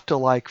 You have to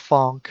like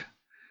funk.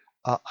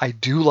 I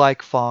do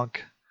like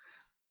funk.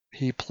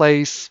 He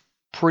plays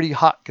pretty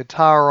hot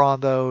guitar on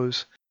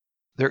those.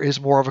 There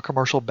is more of a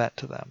commercial bent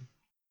to them.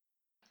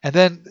 And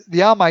then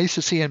the album I used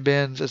to see in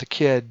bins as a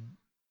kid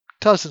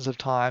dozens of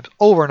times,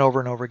 over and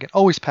over and over again,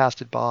 always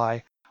passed it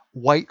by,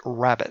 White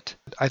Rabbit.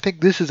 I think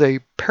this is a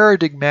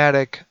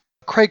paradigmatic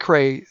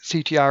cray-cray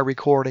CTI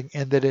recording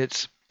in that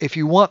it's, if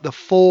you want the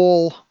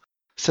full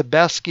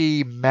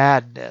Sebesky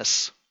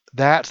madness,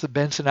 that's the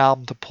Benson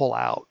album to pull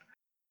out.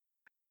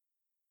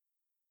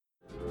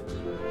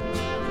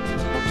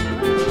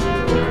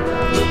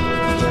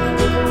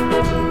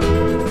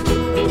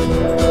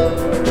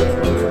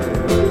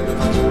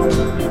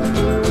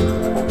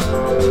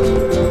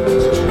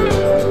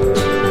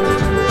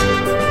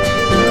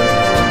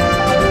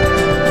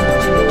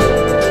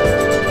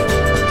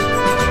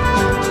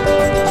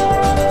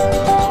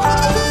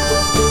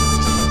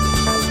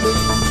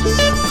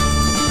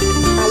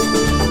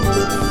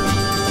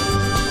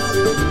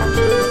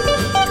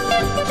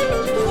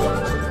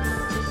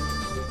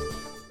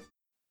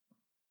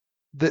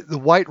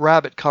 White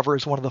Rabbit cover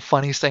is one of the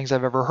funniest things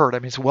I've ever heard. I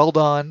mean, it's well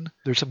done.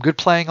 There's some good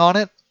playing on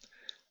it,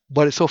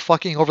 but it's so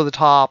fucking over the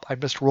top. I'm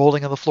just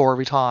rolling on the floor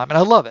every time, and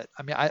I love it.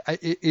 I mean,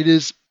 it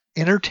is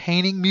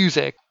entertaining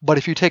music, but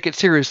if you take it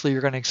seriously,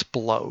 you're going to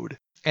explode.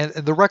 And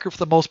the record, for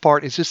the most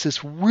part, is just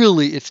this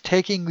really, it's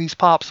taking these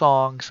pop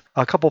songs,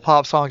 a couple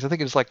pop songs, I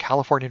think it's like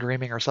California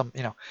Dreaming or some,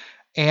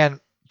 and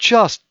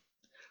just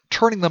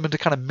turning them into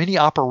kind of mini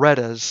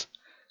operettas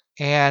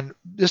and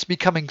just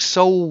becoming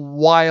so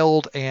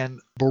wild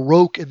and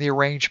baroque in the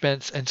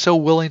arrangements and so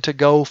willing to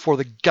go for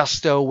the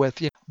gusto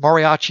with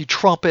mariachi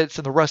trumpets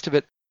and the rest of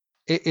it.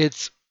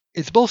 It's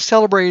both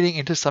celebrating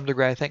and to some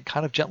degree, I think,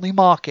 kind of gently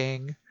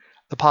mocking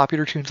the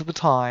popular tunes of the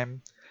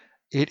time.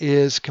 It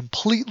is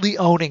completely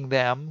owning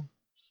them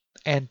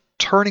and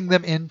turning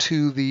them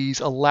into these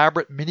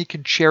elaborate mini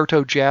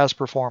concerto jazz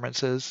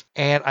performances.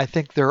 And I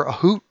think they're a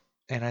hoot,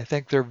 and I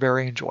think they're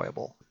very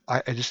enjoyable.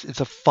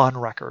 It's a fun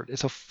record.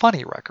 It's a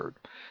funny record.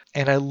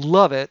 And I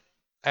love it.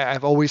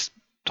 I've always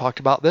talked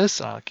about this,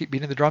 and I'll keep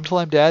beating the drum till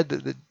I'm dead.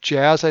 The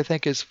jazz, I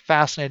think, is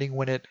fascinating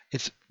when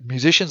it's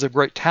musicians of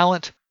great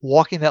talent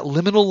walking that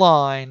liminal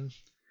line,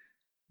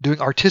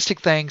 doing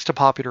artistic things to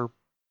popular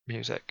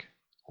music,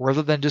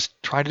 rather than just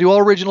trying to do all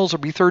originals or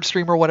be third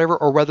stream or whatever,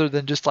 or rather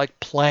than just like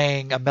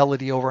playing a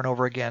melody over and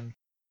over again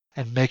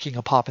and making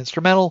a pop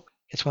instrumental.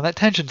 It's when that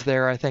tension's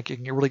there, I think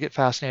it can really get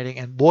fascinating.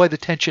 And boy, the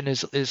tension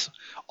is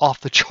off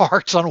the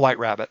charts on White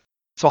Rabbit.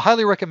 So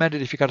highly recommend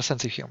it if you got a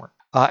sense of humor.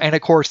 And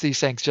of course, these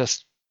things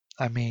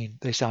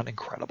they sound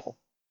incredible.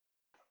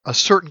 A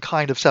certain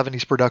kind of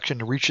 70s production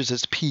reaches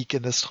its peak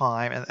in this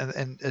time,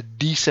 and a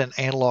decent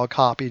analog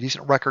copy, a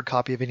decent record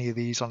copy of any of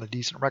these on a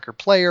decent record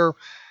player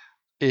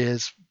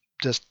is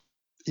just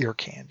ear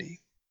candy.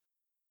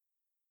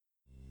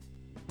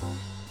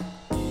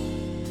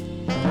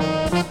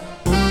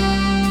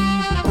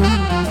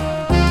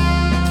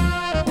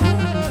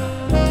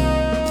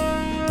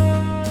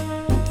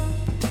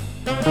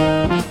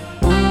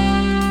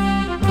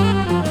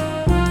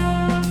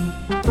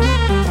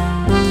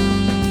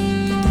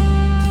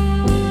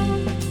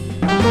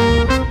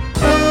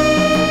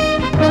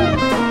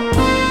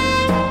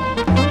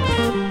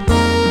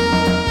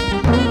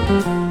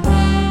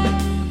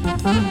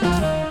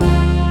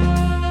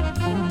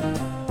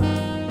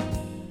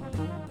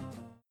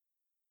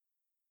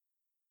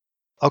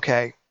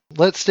 Okay,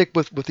 let's stick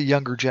with the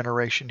younger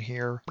generation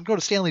here. I'll go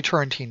to Stanley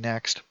Turrentine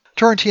next.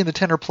 Turrentine, the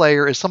tenor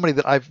player, is somebody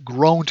that I've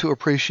grown to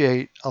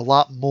appreciate a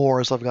lot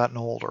more as I've gotten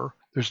older.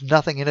 There's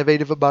nothing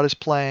innovative about his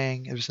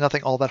playing. There's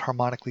nothing all that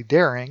harmonically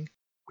daring.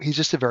 He's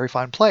just a very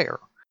fine player.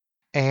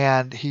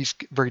 And he's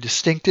very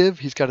distinctive.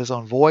 He's got his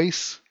own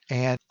voice.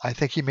 And I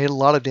think he made a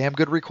lot of damn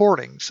good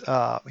recordings.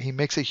 He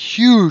makes a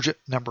huge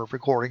number of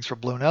recordings for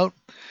Blue Note.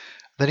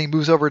 Then he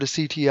moves over to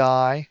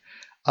CTI.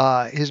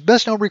 His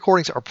best known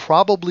recordings are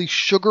probably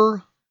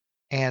Sugar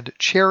and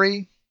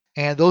Cherry,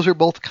 and those are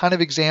both kind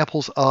of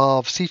examples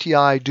of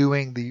CTI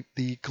doing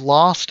the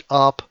glossed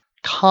up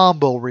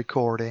combo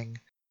recording,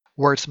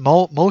 where it's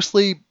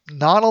mostly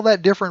not all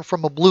that different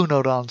from a Blue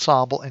Note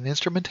ensemble in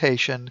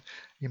instrumentation.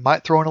 You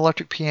might throw an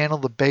electric piano,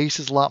 the bass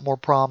is a lot more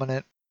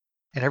prominent,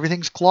 and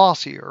everything's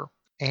glossier.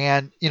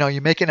 And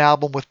you make an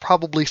album with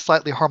probably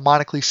slightly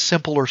harmonically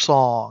simpler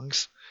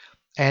songs.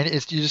 And you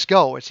just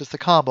go. It's just the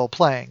combo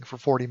playing for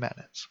 40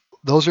 minutes.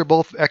 Those are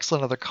both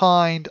excellent of their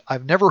kind.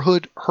 I've never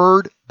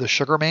heard The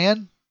Sugar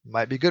Man.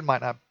 Might be good,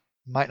 might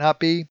not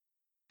be.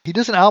 He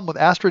does an album with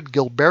Astrid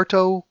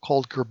Gilberto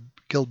called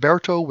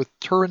Gilberto with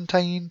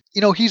Turrentine.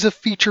 He's a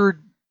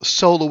featured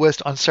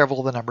soloist on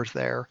several of the numbers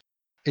there.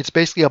 It's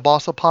basically a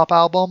bossa pop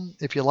album.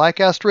 If you like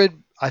Astrid,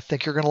 I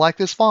think you're going to like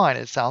this fine.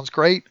 It sounds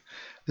great.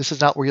 This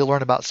is not where you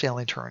learn about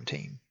Stanley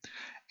Turrentine.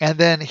 And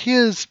then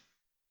his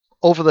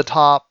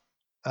over-the-top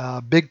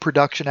big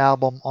production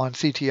album on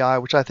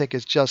CTI, which I think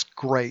is just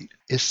great,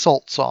 is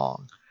Salt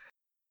Song.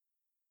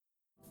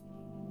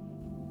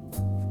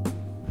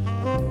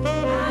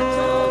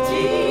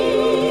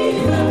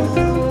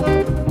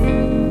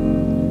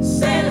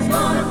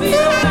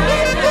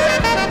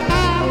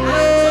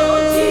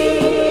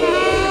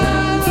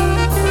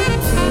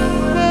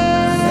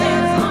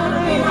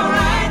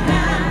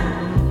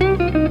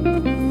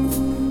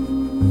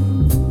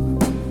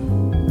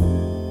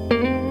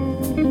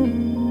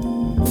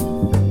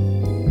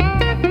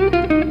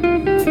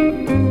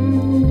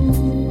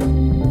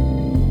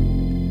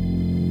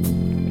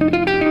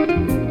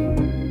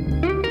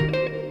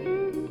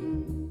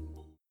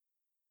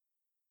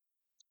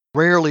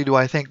 Rarely do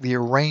I think the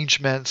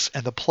arrangements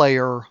and the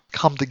player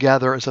come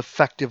together as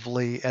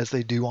effectively as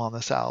they do on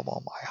this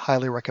album. I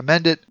highly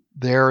recommend it.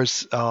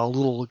 There's a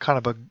little kind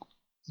of a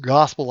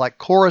gospel-like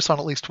chorus on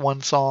at least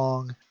one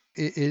song.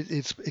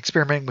 It's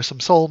experimenting with some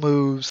soul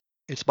moves.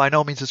 It's by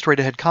no means a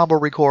straight-ahead combo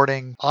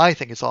recording. I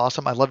think it's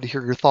awesome. I'd love to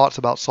hear your thoughts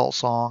about Salt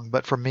Song,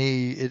 but for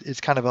me,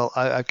 it's kind of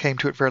I came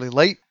to it fairly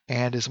late,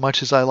 and as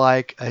much as I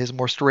like his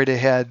more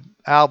straight-ahead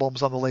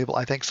albums on the label,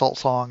 I think Salt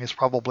Song is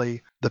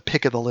probably the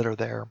pick of the litter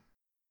there.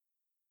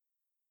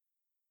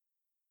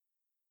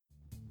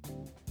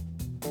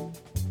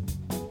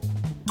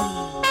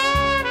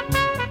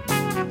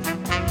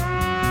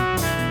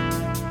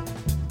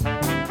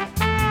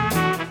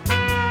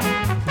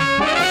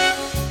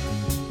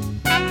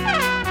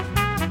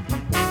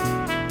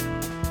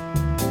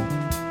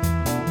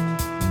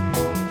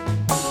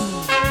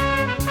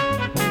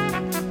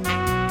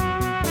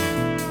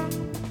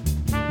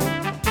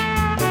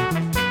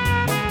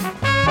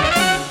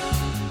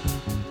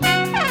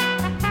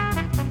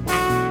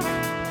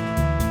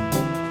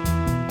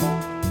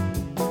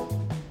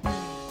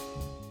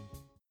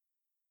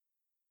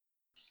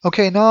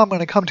 Okay, now I'm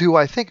going to come to who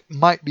I think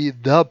might be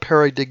the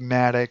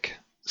paradigmatic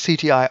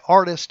CTI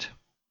artist,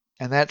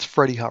 and that's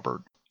Freddie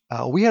Hubbard.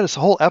 We had this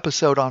whole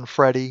episode on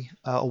Freddie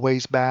a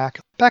ways back.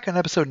 Back in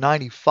episode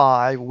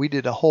 95, we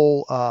did a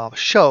whole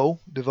show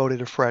devoted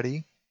to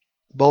Freddie,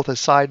 both as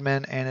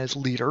sideman and as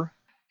leader.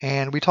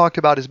 And we talked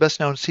about his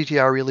best-known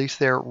CTI release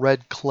there,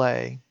 Red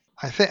Clay.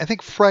 I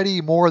think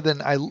Freddie, more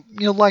than I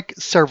like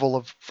several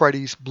of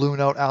Freddie's Blue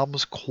Note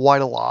albums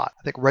quite a lot.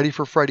 I think Ready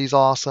for Freddie's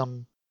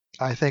awesome.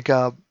 I think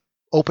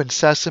Open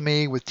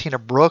Sesame with Tina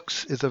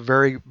Brooks is a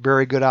very,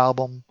 very good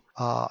album.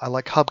 I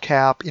like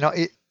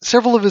Hubcap.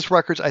 Several of his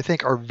records, I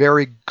think, are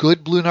very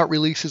good Blue Note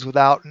releases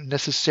without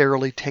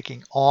necessarily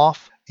taking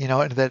off,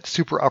 into that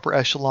super upper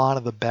echelon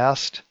of the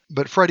best.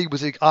 But Freddie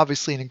was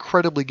obviously an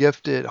incredibly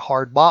gifted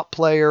hard bop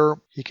player.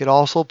 He could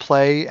also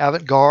play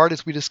avant-garde,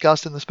 as we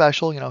discussed in the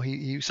special.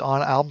 He's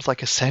on albums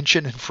like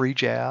Ascension and Free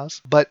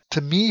Jazz. But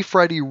to me,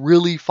 Freddie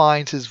really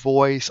finds his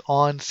voice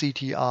on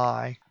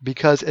CTI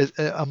because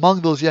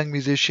among those young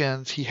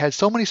musicians, he had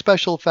so many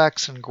special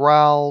effects and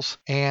growls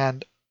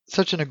and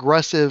such an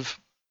aggressive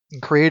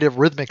and creative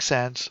rhythmic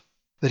sense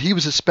that he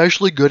was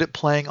especially good at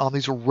playing on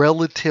these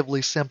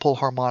relatively simple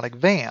harmonic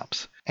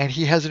vamps. And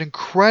he has an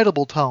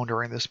incredible tone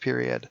during this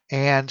period.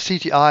 And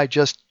CTI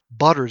just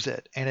butters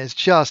it. And it's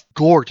just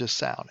gorgeous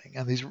sounding.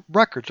 And these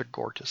records are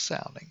gorgeous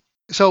sounding.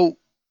 So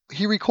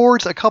he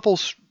records a couple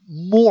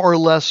more or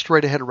less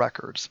straight ahead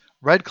records.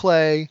 Red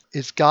Clay,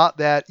 it's got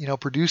that,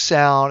 produced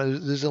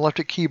sound. There's an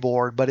electric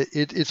keyboard, but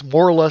it's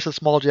more or less a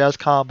small jazz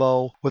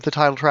combo with the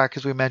title track,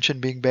 as we mentioned,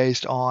 being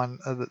based on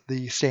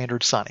the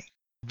standard Sonny.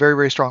 Very,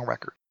 very strong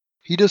record.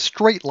 He does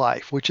Straight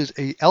Life, which is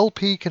a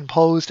LP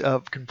comprised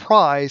of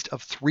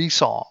 3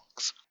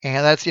 songs.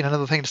 And that's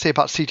another thing to say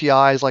about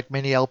CTI is like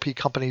many LP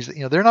companies,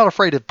 they're not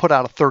afraid to put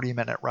out a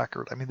 30-minute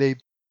record. I mean,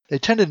 they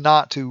tended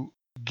not to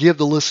give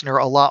the listener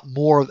a lot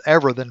more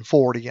ever than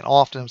 40 and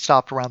often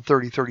stopped around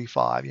 30,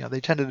 35.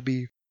 They tended to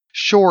be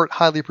short,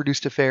 highly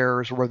produced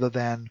affairs rather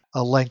than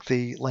a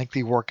lengthy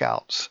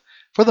workouts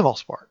for the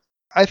most part.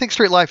 I think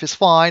Straight Life is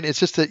fine.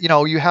 It's just that,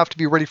 you have to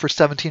be ready for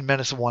 17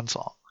 minutes of one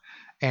song.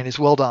 And it's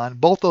well done.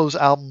 Both those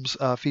albums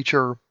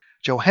feature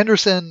Joe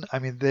Henderson. I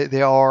mean,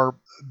 they are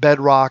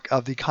bedrock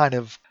of the kind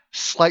of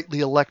slightly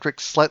electric,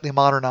 slightly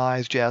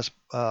modernized jazz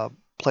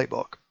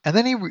playbook. And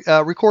then he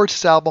records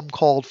this album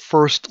called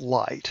First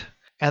Light.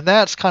 And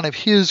that's kind of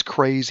his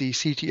crazy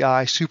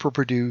CTI super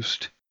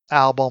produced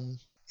album.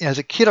 As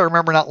a kid, I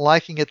remember not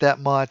liking it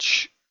that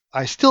much.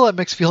 I still have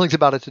mixed feelings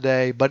about it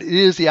today, but it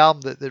is the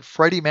album that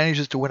Freddie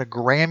manages to win a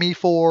Grammy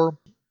for.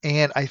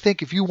 And I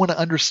think if you want to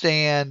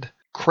understand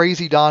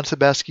crazy Don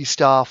Sebesky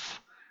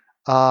stuff,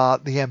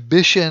 the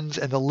ambitions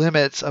and the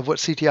limits of what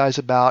CTI is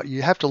about,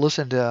 you have to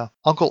listen to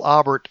Uncle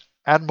Albert,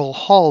 Admiral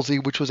Halsey,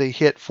 which was a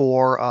hit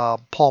for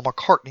Paul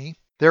McCartney,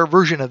 their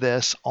version of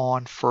this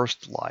on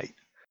First Light.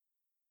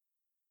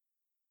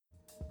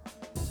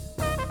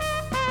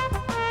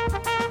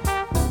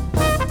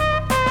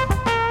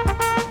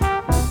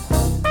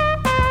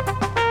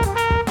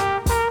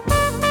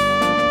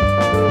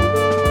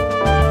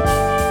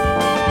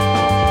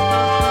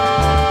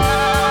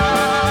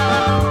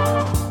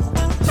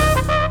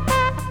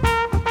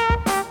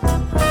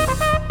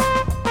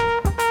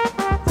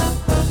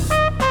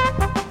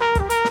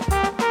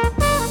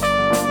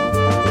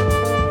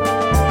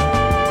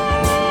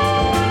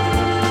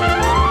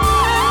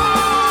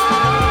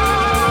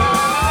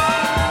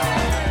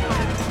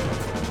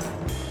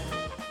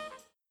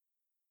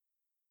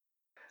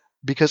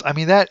 Because,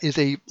 that is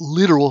a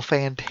literal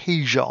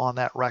fantasia on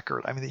that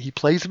record. He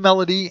plays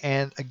melody,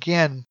 and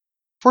again,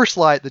 First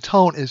Light, the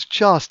tone is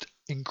just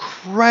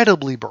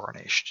incredibly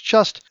burnished,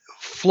 just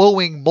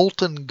flowing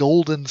molten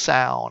golden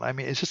sound.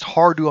 It's just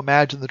hard to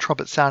imagine the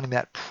trumpet sounding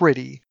that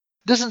pretty.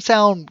 It doesn't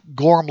sound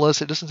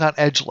gormless, it doesn't sound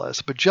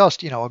edgeless, but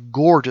just, a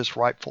gorgeous,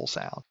 rightful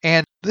sound.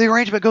 And the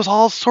arrangement goes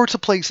all sorts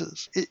of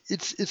places.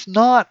 It's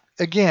not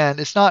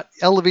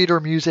elevator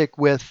music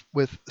with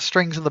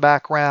strings in the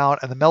background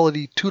and the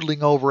melody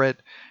tootling over it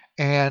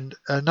and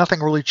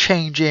nothing really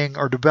changing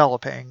or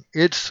developing.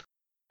 It's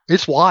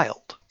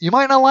wild. You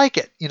might not like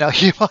it.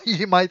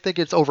 You might think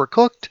it's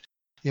overcooked.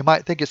 You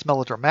might think it's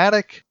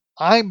melodramatic.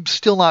 I'm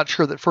still not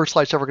sure that First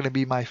Light's ever going to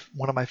be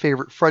one of my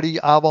favorite Freddie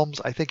albums.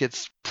 I think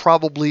it's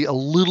probably a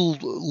little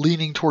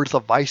leaning towards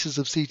the vices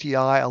of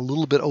CTI, a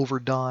little bit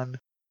overdone.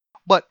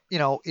 But,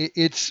 it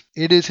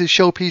is his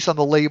showpiece on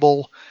the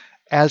label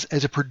as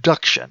a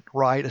production,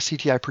 right? A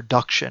CTI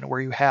production where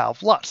you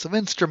have lots of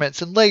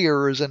instruments and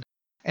layers and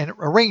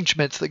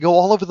arrangements that go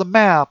all over the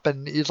map.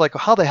 And it's like,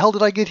 how the hell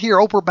did I get here?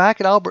 Oh, we're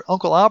back at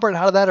Uncle Albert?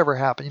 How did that ever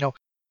happen?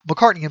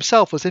 McCartney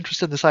himself was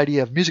interested in this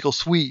idea of musical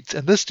suites,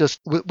 and this just,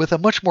 with a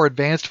much more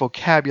advanced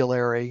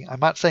vocabulary. I'm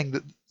not saying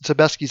that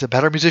Sebesky's a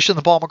better musician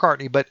than Paul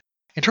McCartney, but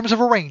in terms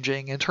of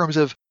arranging, in terms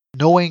of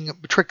knowing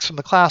tricks from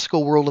the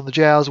classical world and the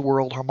jazz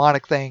world,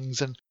 harmonic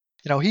things, and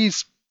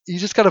he's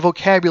just got a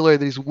vocabulary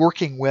that he's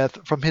working with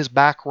from his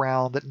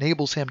background that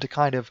enables him to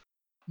kind of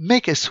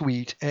make a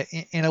suite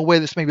in a way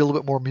that's maybe a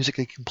little bit more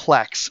musically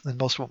complex than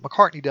most of what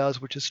McCartney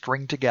does, which is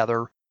string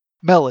together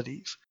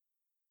melodies.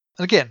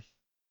 And again,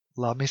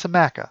 love me some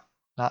Macca.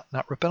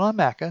 Not ripping on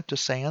Macca,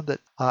 just saying that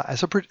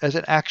as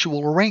an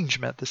actual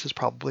arrangement, this is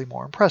probably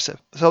more impressive.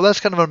 So that's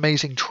kind of an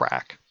amazing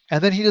track.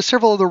 And then he does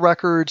several other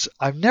records.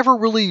 I've never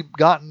really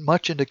gotten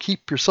much into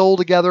Keep Your Soul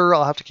Together.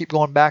 I'll have to keep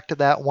going back to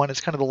that one. It's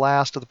kind of the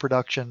last of the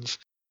productions.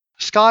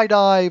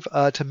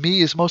 Skydive, to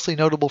me, is mostly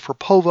notable for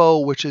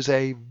Povo, which is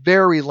a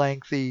very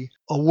lengthy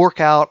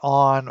workout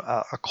on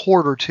a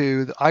chord or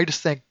two that I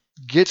just think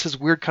gets this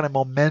weird kind of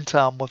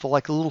momentum with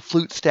like the little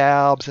flute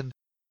stabs and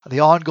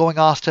the ongoing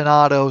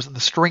ostinatos and the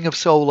string of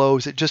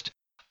solos. It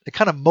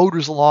kind of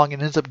motors along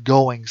and ends up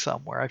going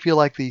somewhere. I feel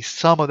like the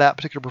sum of that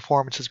particular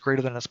performance is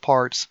greater than its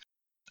parts,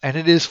 and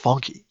it is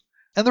funky.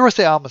 And the rest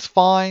of the album is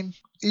fine.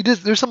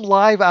 There's some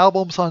live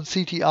albums on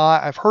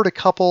CTI. I've heard a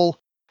couple.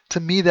 To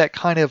me, that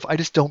kind of, I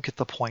just don't get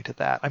the point of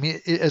that. I mean,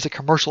 as a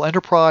commercial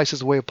enterprise,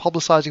 as a way of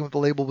publicizing what the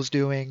label was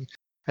doing,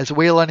 as a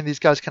way of letting these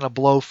guys kind of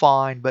blow,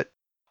 fine. But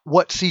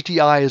what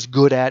CTI is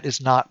good at is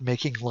not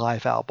making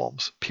live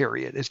albums,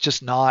 period. It's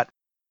just not.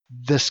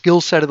 The skill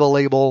set of the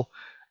label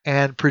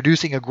and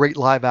producing a great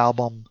live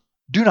album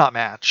do not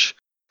match.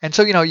 And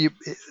so,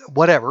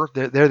 whatever,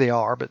 there they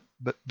are, but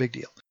big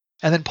deal.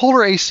 And then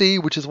Polar AC,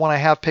 which is one I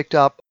have picked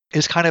up,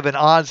 is kind of an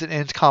odds and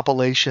ends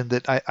compilation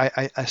that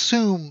I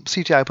assume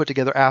CTI put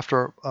together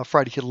after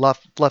Friday Kid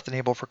left the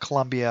label for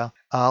Columbia.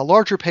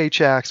 Larger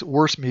paychecks,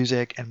 worse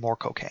music, and more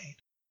cocaine.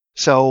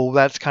 So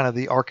that's kind of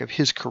the arc of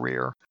his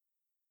career.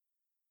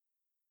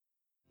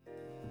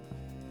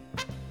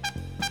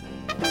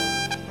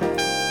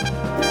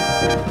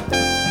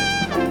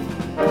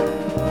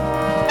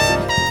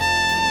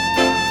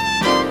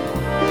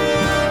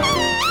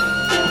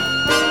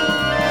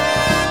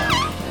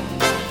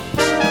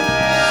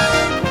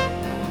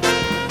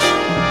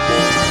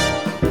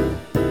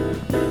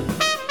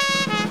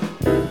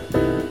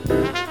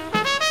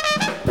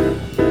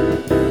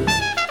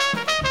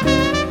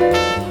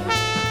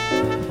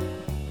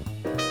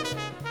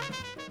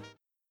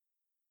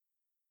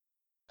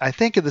 I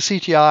think of the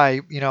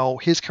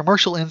CTI, his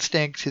commercial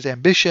instincts, his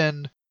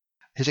ambition,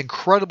 his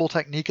incredible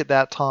technique at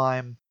that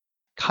time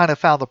kind of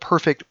found the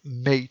perfect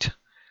mate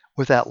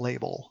with that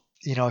label.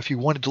 If you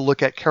wanted to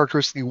look at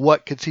characteristically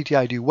what could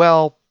CTI do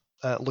well,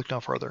 look no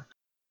further.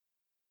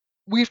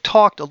 We've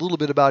talked a little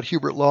bit about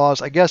Hubert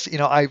Laws. I guess,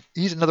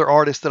 he's another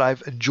artist that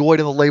I've enjoyed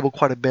in the label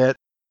quite a bit.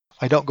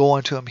 I don't go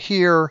into him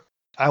here.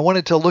 I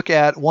wanted to look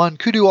at one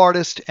kudu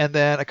artist and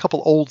then a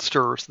couple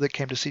oldsters that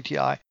came to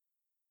CTI.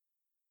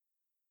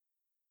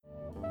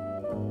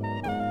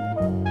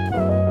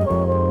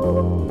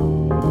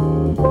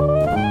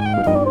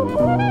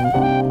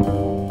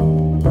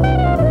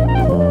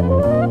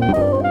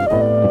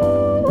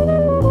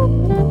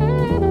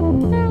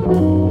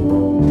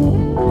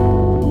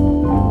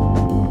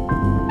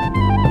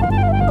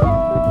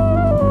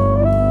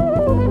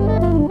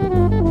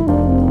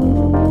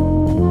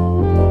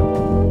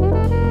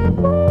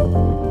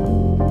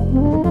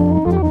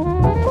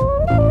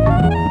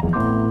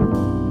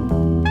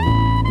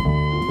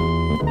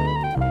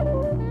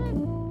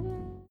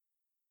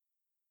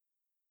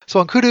 So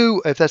on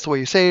kudu, if that's the way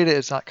you say it,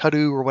 it's not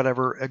kudu or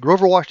whatever.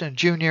 Grover Washington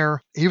Jr.,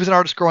 he was an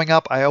artist growing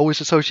up I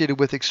always associated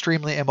with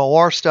extremely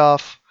MOR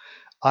stuff.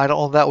 I don't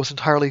know if that was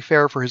entirely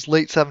fair for his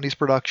late 70s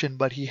production,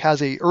 but he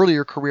has a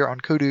earlier career on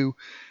kudu,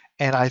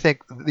 and I think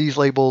these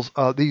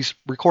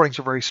recordings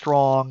are very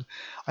strong.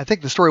 I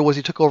think the story was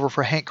he took over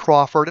for Hank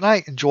Crawford, and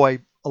I enjoy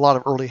a lot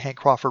of early Hank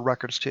Crawford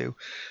records too.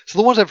 So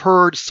the ones I've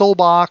heard,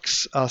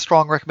 Soulbox,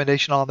 strong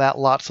recommendation on that,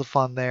 lots of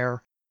fun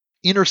there.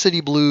 Inner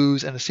City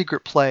Blues and A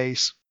Secret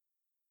Place.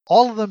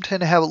 All of them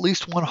tend to have at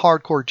least one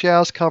hardcore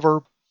jazz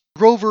cover.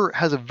 Grover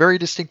has a very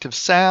distinctive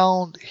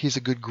sound. He's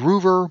a good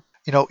groover.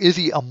 Is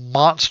he a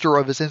monster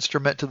of his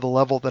instrument to the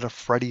level that a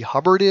Freddie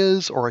Hubbard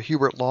is or a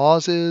Hubert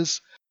Laws is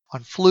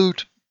on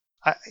flute?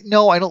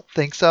 No, I don't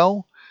think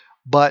so.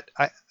 But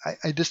I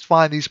just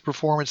find these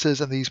performances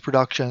and these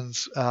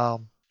productions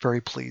very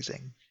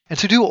pleasing. And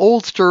to do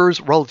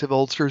oldsters, relative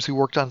oldsters who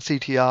worked on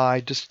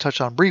CTI, just to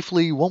touch on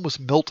briefly, one was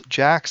Milt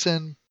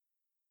Jackson.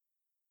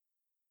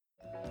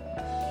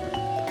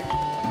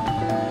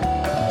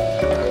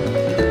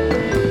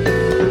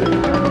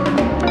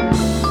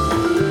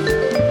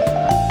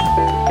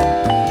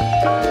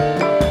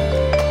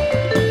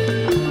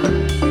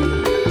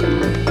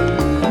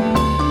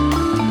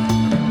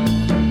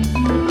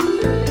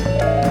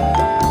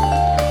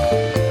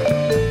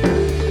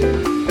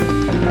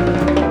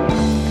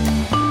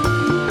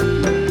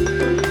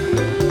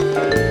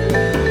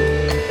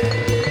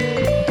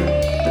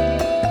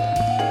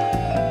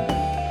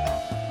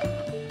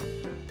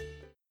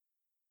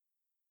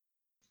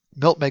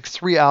 Milt makes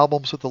 3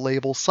 albums with the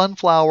label: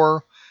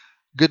 Sunflower,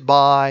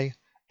 Goodbye,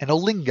 and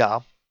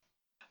Olinga.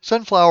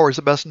 Sunflower is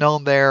the best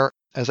known there.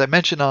 As I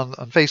mentioned on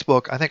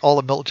Facebook, I think all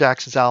of Milt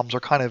Jackson's albums are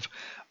kind of,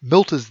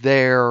 Milt is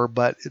there,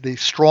 but they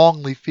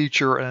strongly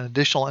feature an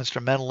additional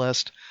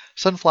instrumentalist.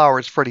 Sunflower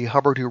is Freddie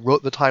Hubbard, who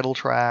wrote the title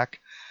track.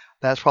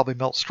 That's probably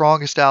Milt's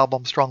strongest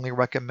album, strongly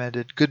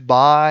recommended.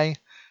 Goodbye,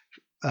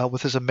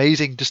 with his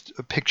amazing just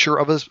a picture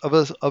of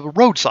a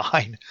road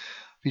sign.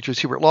 features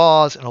Hubert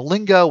Laws, and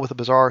Olinga with a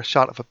bizarre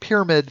shot of a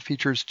pyramid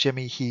features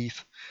Jimmy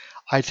Heath.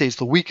 I'd say it's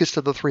the weakest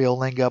of the three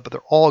Olinga, but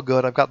they're all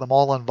good. I've got them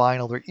all on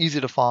vinyl. They're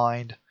easy to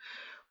find.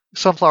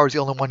 Sunflower is the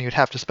only one you'd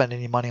have to spend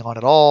any money on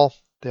at all.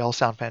 They all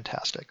sound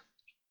fantastic.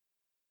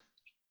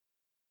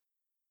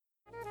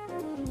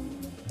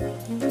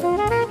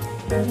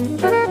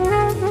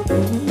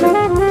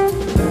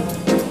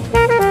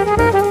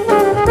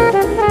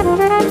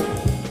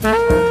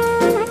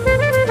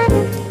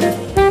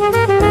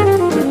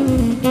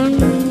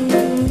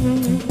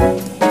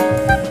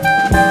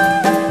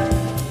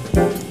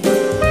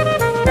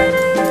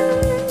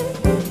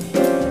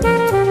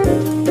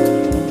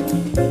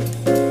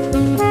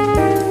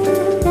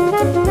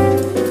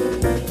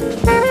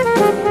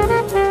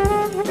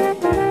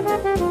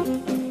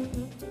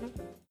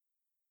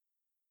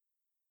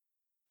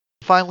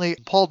 Finally,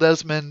 Paul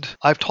Desmond,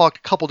 I've talked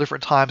a couple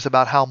different times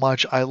about how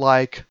much I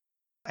like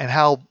and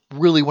how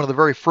really one of the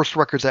very first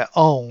records I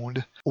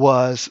owned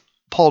was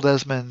Paul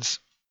Desmond's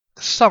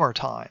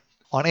Summertime.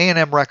 On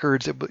A&M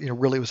Records, it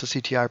really was a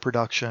CTI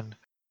production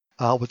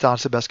with Don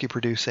Sebesky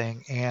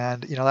producing.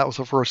 And, that was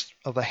the first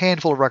of the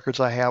handful of records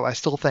I have. I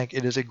still think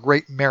it is a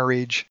great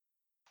marriage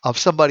of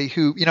somebody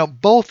who,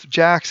 both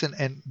Jackson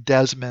and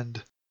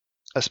Desmond,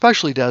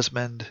 especially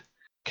Desmond,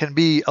 can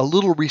be a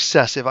little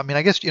recessive. I mean,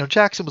 I guess,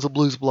 Jackson was a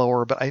blues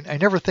blower, but I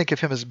never think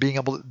of him as being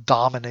able to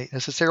dominate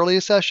necessarily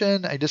a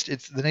session.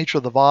 It's the nature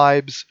of the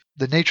vibes,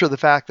 the nature of the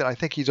fact that I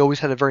think he's always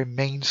had a very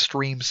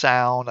mainstream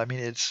sound. I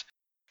mean,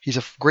 he's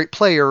a great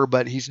player,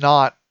 but he's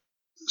not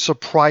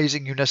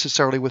surprising you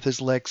necessarily with his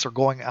licks or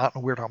going out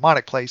in weird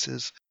harmonic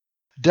places.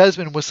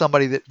 Desmond was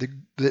somebody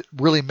that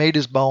really made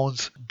his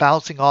bones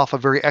bouncing off a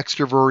very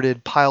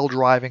extroverted,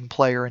 pile-driving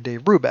player in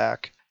Dave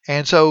Brubeck.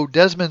 And so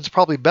Desmond's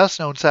probably best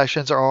known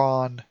sessions are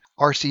on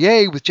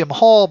RCA with Jim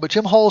Hall, but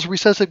Jim Hall's a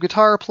recessive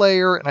guitar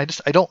player, and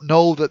I don't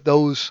know that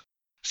those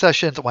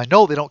sessions, I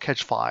know they don't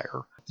catch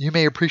fire. You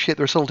may appreciate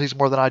their subtleties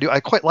more than I do. I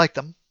quite like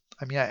them.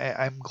 I mean,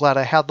 I'm glad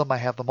I have them. I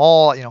have them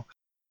all,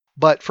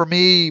 But for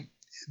me,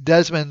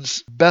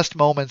 Desmond's best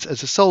moments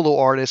as a solo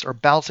artist are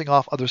bouncing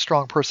off other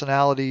strong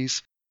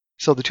personalities.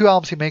 So the two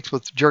albums he makes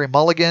with Jerry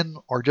Mulligan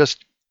are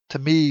just, to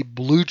me,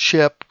 blue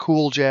chip,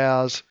 cool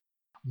jazz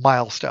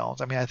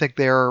milestones. I mean, I think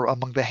they're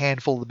among the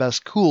handful of the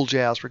best cool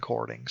jazz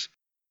recordings.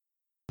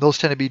 Those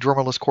tend to be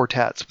drummerless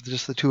quartets with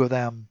just the two of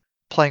them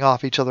playing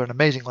off each other at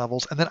amazing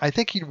levels. And then I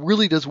think he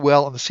really does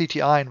well in the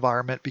CTI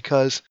environment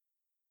because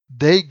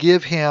they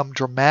give him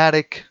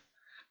dramatic,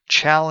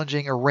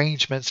 challenging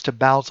arrangements to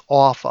bounce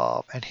off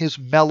of, and his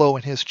mellow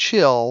and his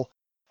chill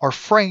are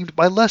framed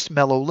by less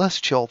mellow,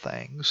 less chill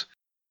things,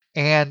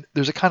 and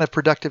there's a kind of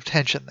productive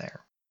tension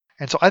there.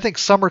 And so I think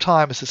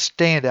Summertime is a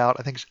standout.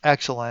 I think it's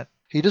excellent.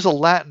 He does a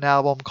Latin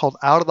album called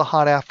Out of the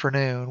Hot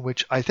Afternoon,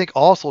 which I think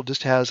also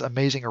just has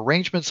amazing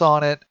arrangements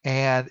on it,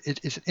 and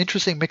it's an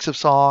interesting mix of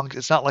songs.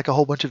 It's not like a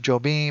whole bunch of Joe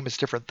Beam. It's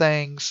different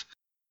things.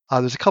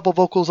 There's a couple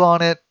vocals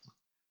on it.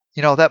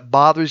 If that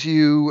bothers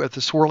you, if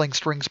the swirling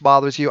strings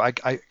bothers you, I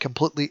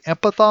completely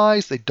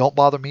empathize. They don't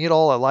bother me at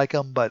all. I like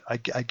them, but I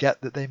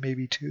get that they may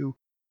be too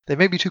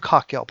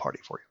cocktail party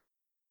for you.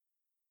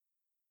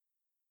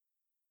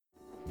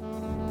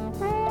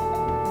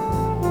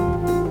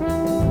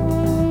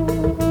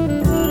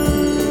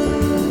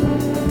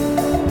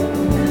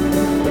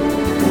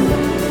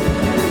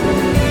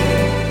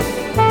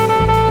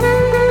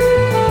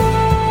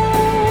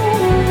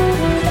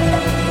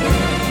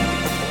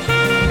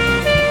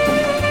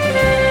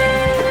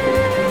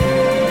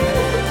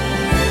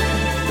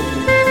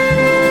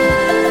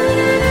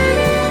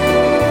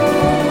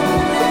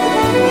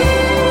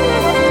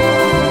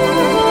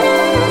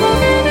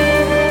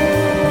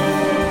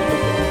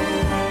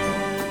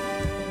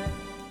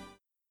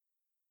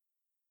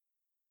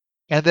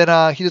 And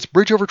then he does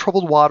Bridge Over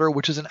Troubled Water,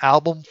 which is an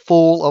album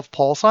full of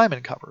Paul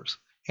Simon covers.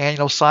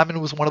 And, Simon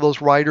was one of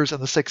those writers in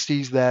the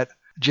 60s that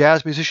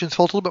jazz musicians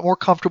felt a little bit more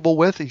comfortable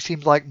with. He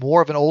seemed like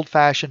more of an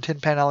old-fashioned Tin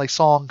Pan Alley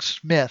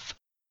songsmith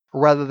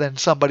rather than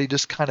somebody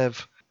just kind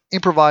of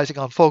improvising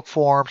on folk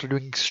forms or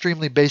doing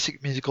extremely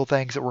basic musical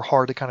things that were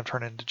hard to kind of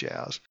turn into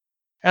jazz.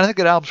 And I think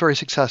that album's very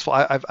successful.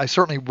 I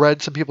certainly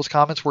read some people's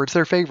comments where it's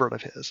their favorite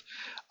of his.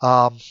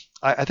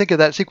 I think of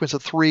that sequence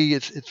of three,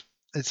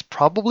 it's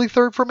probably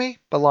third for me,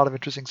 but a lot of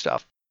interesting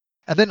stuff.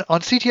 And then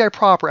on CTI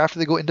proper, after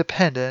they go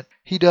independent,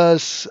 he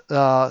does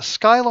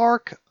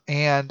Skylark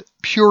and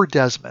Pure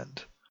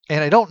Desmond.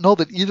 And I don't know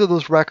that either of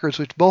those records,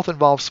 which both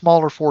involve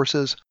smaller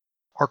forces,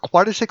 are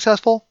quite as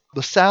successful.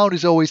 The sound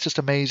is always just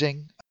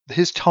amazing.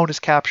 His tone is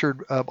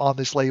captured on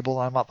this label.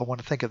 I'm not the one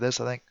to think of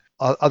this. I think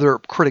other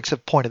critics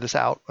have pointed this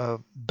out,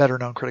 better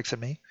known critics than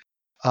me.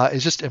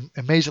 It's just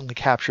amazingly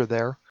captured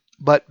there.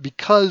 But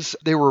because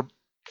they were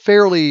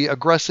fairly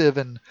aggressive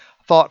and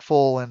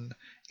thoughtful and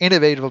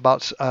innovative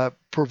about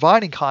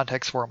providing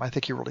context for him, I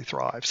think he really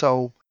thrives.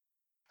 So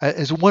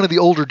as one of the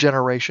older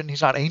generation,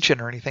 he's not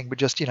ancient or anything, but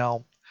just,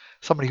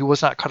 somebody who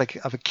was not kind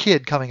of a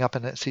kid coming up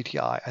in the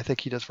CTI, I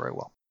think he does very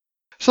well.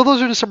 So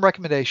those are just some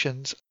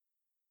recommendations.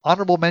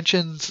 Honorable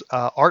mentions,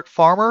 Art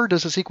Farmer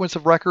does a sequence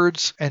of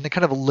records, and the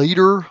kind of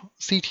later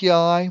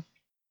CTI.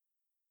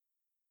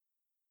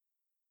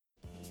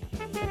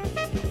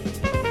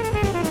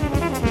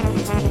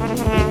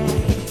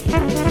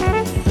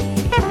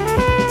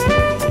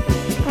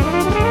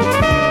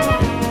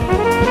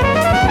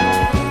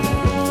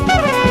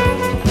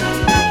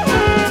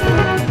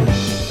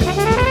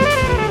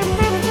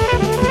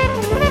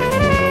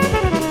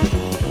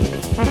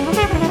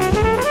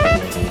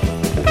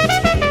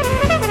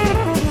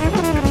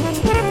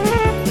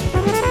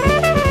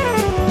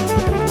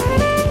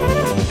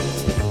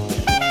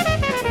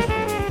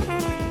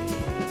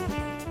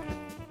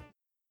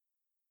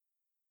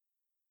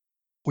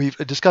 We've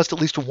discussed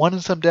at least one in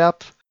some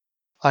depth.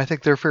 I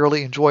think they're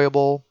fairly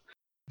enjoyable.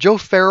 Joe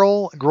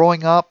Farrell,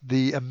 growing up,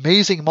 the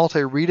amazing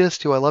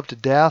multi-reedist who I love to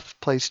death,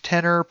 plays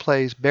tenor,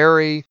 plays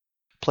bari,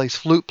 plays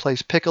flute,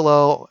 plays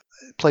piccolo,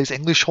 plays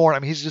English horn. I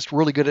mean, he's just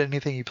really good at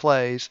anything he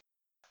plays.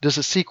 Does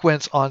a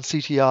sequence on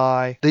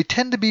CTI. They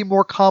tend to be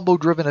more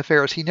combo-driven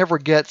affairs. He never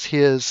gets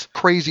his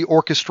crazy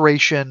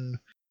orchestration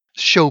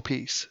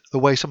showpiece the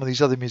way some of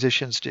these other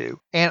musicians do.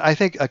 And I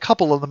think a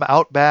couple of them,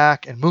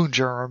 Outback and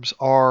Moongerms,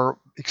 are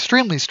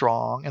extremely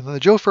strong. And then the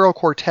Joe Farrell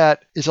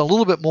Quartet is a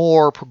little bit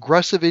more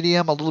progressive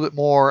idiom, a little bit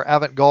more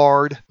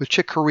avant-garde with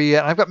Chick Corea.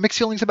 And I've got mixed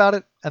feelings about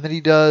it. And then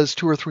he does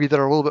 2 or 3 that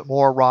are a little bit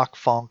more rock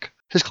funk.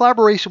 His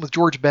collaboration with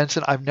George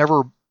Benson, I've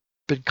never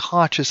been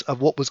conscious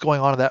of what was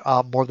going on in that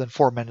album more than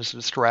 4 minutes at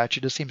a stretch.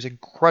 It just seems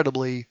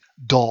incredibly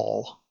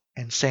dull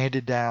and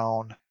sanded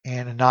down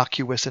and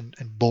innocuous and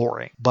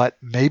boring. But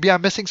maybe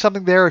I'm missing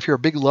something there. If you're a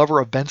big lover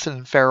of Benson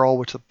and Farrell,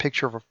 with a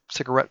picture of a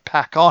cigarette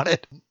pack on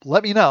it,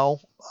 let me know.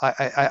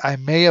 I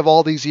may have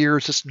all these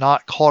years just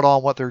not caught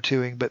on what they're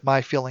doing, but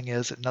my feeling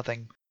is that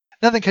nothing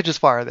catches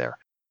fire there.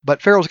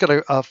 But Farrell's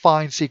got a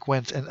fine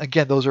sequence, and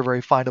again, those are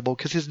very findable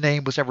because his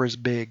name was never as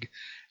big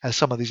as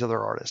some of these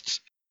other artists.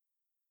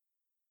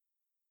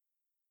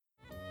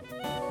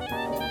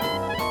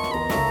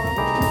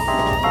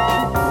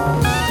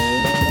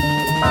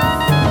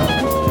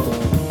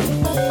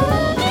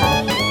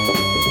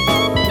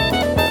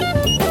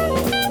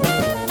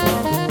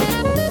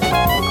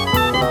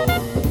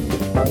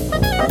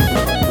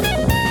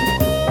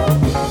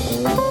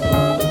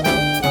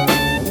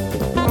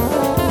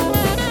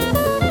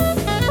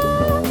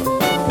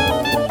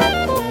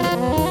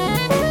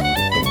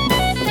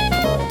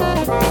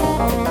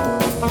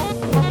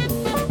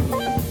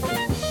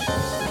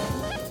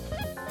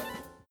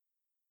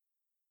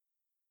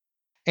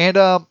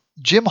 And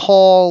Jim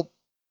Hall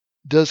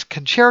does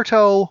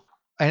Concerto,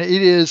 and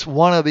it is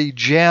one of the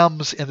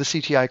gems in the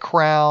CTI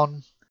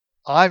crown.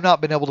 I've not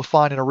been able to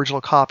find an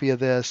original copy of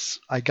this.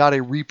 I got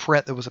a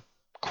reprint that was a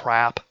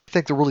crap. I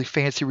think the really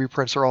fancy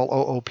reprints are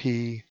all OOP.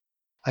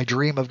 I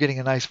dream of getting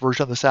a nice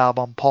version of this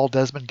album. Paul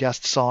Desmond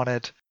guests on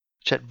it.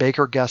 Chet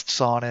Baker guests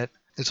on it.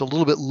 It's a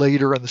little bit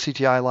later in the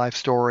CTI life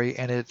story,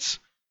 and it's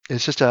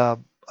just a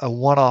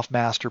one-off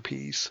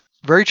masterpiece.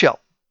 Very chill.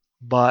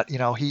 But,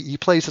 he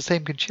plays the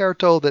same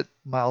concerto that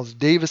Miles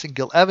Davis and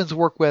Gil Evans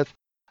work with.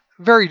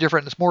 Very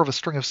different. It's more of a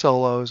string of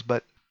solos,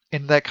 but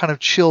in that kind of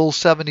chill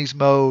 70s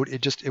mode,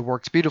 it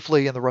works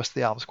beautifully, and the rest of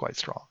the album is quite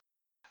strong.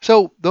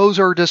 So those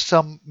are just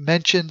some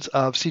mentions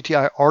of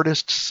CTI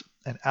artists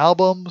and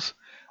albums.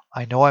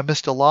 I know I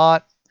missed a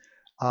lot.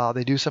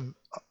 They do some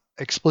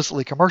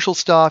explicitly commercial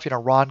stuff.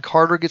 Ron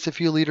Carter gets a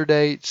few leader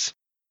dates.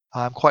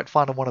 I'm quite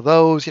fond of one of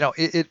those.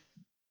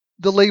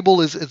 The label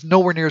is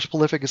nowhere near as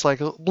prolific as like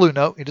Blue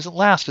Note. It doesn't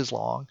last as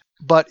long,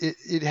 but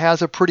it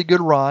has a pretty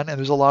good run, and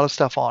there's a lot of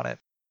stuff on it.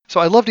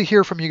 So I'd love to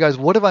hear from you guys.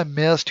 What have I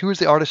missed? Who is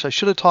the artist I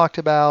should have talked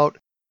about?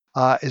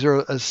 Is there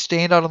a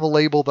standout on the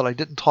label that I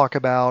didn't talk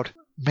about?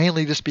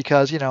 Mainly just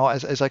because,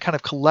 as I kind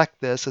of collect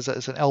this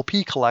as an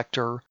LP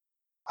collector,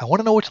 I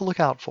want to know what to look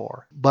out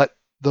for. But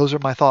those are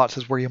my thoughts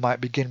as where you might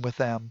begin with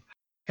them.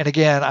 And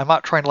again, I'm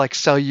not trying to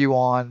sell you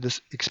on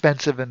this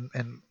expensive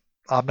and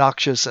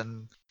obnoxious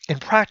and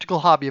impractical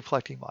hobby of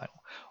collecting vinyl.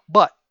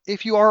 But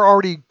if you are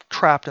already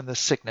trapped in this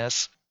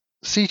sickness,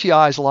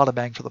 CTI is a lot of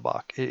bang for the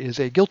buck. It is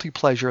a guilty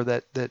pleasure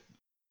that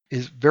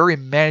is very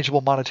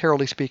manageable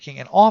monetarily speaking,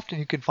 and often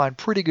you can find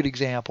pretty good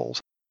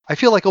examples. I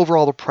feel like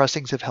overall the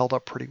pressings have held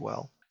up pretty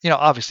well.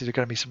 Obviously there are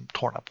going to be some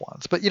torn up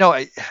ones, but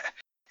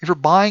if you're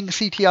buying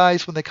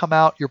CTIs when they come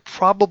out, you're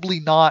probably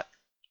not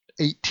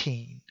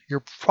 18.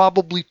 You're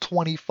probably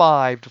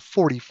 25 to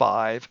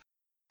 45.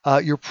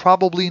 You're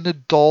probably an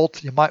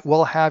adult. You might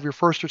well have your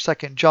first or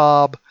second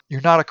job.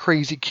 You're not a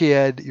crazy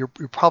kid. You're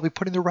probably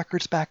putting the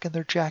records back in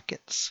their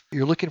jackets.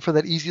 You're looking for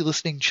that easy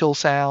listening chill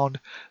sound.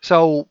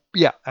 So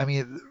yeah,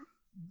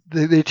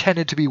 they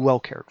tended to be well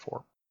cared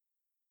for.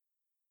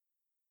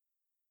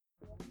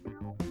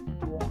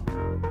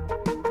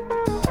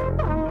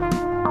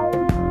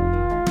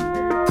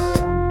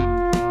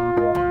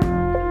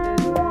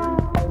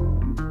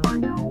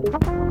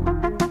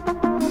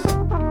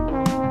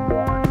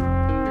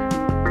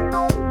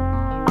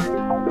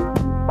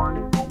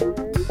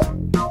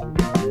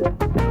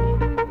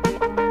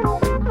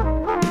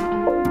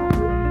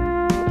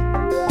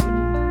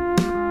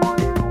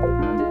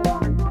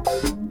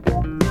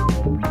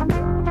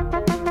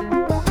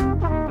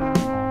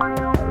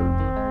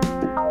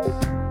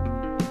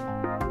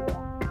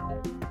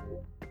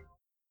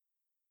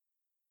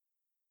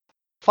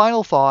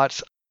 final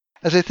thoughts.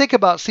 As I think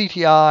about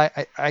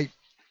CTI, I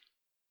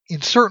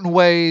in certain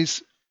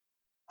ways,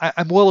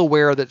 I'm well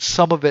aware that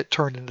some of it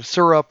turned into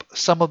syrup.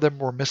 Some of them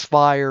were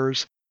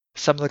misfires.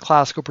 Some of the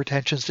classical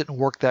pretensions didn't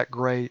work that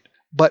great.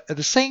 But at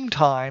the same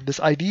time, this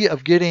idea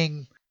of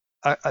getting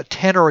a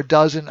 10 or a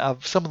dozen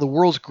of some of the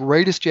world's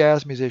greatest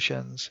jazz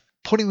musicians,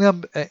 putting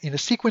them in a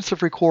sequence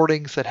of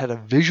recordings that had a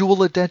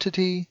visual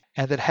identity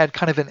and that had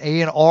kind of an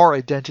A&R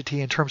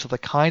identity in terms of the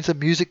kinds of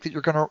music that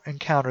you're going to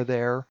encounter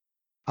there,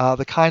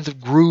 the kinds of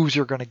grooves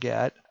you're going to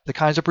get, the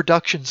kinds of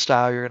production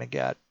style you're going to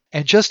get,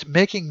 and just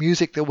making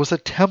music that was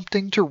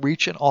attempting to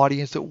reach an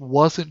audience that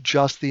wasn't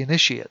just the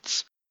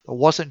initiates, that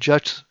wasn't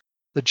just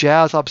the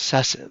jazz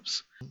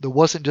obsessives, that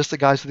wasn't just the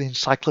guys with the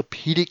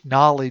encyclopedic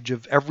knowledge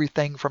of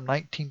everything from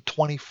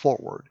 1920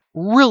 forward,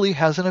 really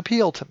has an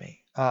appeal to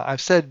me.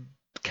 I've said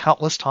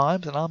countless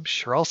times, and I'm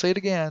sure I'll say it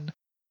again,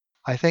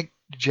 I think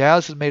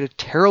jazz has made a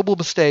terrible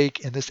mistake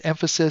in this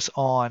emphasis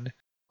on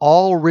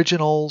all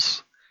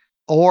originals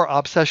or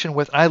obsession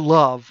with, I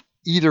love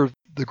either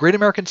the Great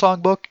American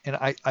Songbook, and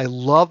I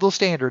love those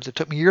standards. It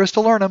took me years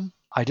to learn them.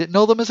 I didn't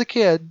know them as a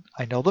kid.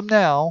 I know them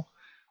now.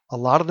 A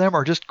lot of them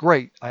are just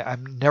great.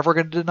 I'm never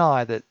going to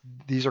deny that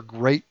these are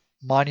great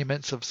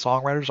monuments of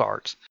songwriters'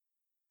 arts.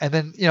 And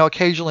then,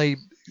 occasionally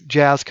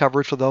jazz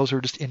covers for those who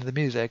are just into the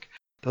music.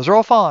 Those are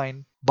all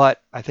fine,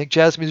 but I think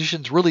jazz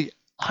musicians really,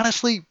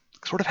 honestly,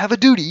 sort of have a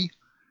duty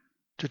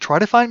to try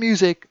to find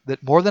music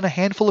that more than a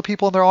handful of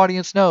people in their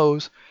audience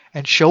knows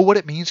and show what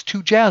it means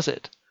to jazz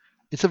it.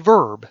 It's a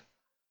verb.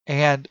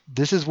 And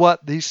this is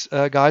what these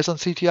guys on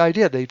CTI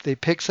did. They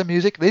picked some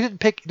music. They didn't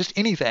pick just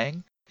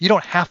anything. You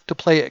don't have to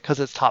play it because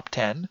it's top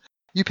 10.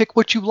 You pick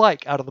what you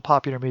like out of the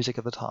popular music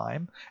of the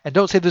time. And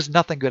don't say there's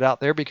nothing good out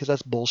there, because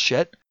that's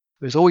bullshit.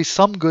 There's always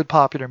some good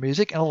popular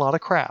music and a lot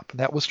of crap. And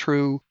that was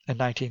true in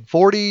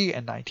 1940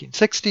 and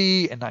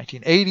 1960 and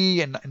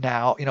 1980. And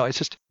now, it's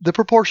just the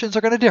proportions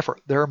are going to differ.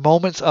 There are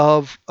moments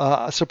of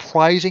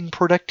surprising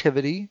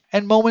productivity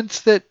and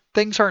moments that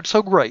things aren't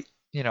so great.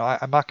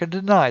 I'm not going to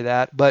deny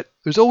that, but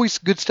there's always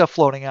good stuff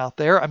floating out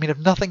there. I mean, if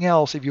nothing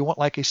else, if you want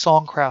like a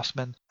song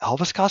craftsman,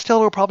 Elvis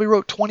Costello probably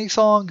wrote 20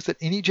 songs that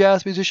any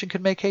jazz musician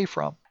could make hay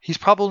from. He's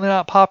probably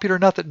not popular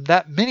enough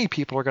that many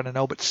people are going to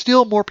know, but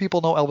still more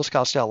people know Elvis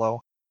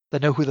Costello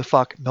than know who the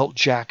fuck Milt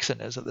Jackson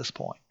is at this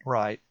point,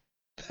 right?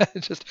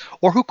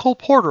 Or who Cole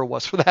Porter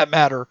was, for that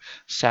matter.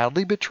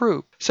 Sadly but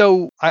true.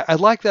 So I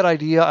like that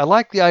idea. I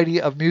like the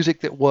idea of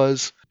music that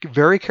was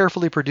very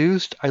carefully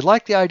produced. I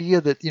like the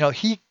idea that,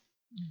 he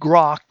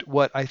grokked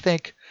what I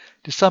think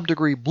to some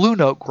degree Blue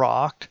Note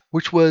grokked,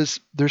 which was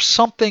there's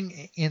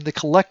something in the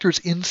collector's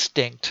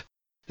instinct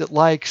that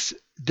likes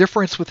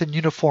difference within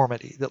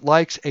uniformity, that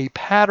likes a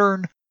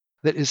pattern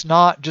that is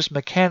not just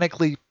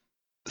mechanically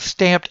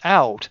stamped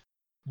out,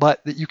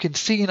 but that you can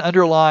see an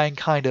underlying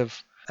kind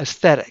of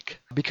aesthetic,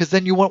 because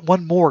then you want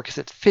one more because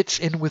it fits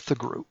in with the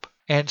group.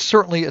 And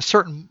certainly a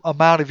certain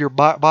amount of your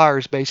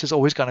buyer's base is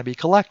always going to be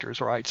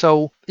collectors, right?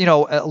 So,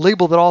 a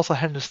label that also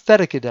had an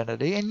aesthetic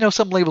identity, and,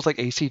 some labels like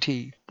ACT,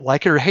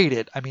 like it or hate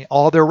it, I mean,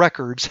 all their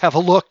records have a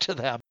look to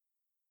them.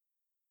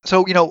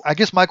 So, I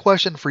guess my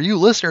question for you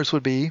listeners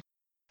would be,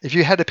 if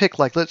you had to pick,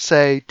 like, let's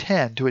say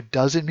 10 to a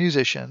dozen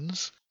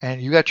musicians, and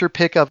you got your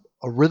pick of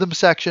a rhythm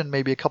section,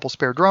 maybe a couple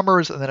spare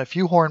drummers, and then a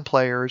few horn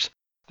players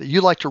that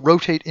you like to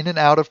rotate in and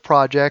out of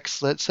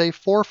projects, let's say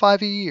 4 or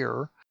 5 a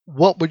year,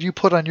 what would you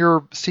put on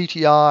your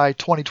CTI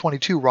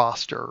 2022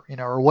 roster,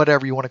 or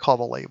whatever you want to call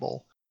the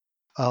label?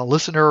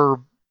 Listener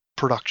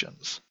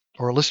Productions,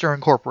 or Listener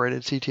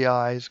Incorporated,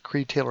 CTIs,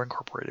 Creed Taylor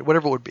Incorporated,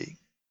 whatever it would be.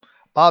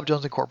 Bob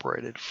Jones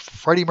Incorporated,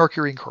 Freddie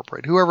Mercury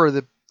Incorporated, whoever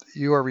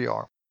you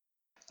are.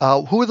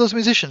 Who would those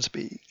musicians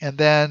be? And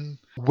then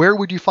where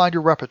would you find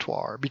your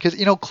repertoire? Because,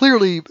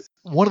 clearly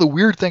one of the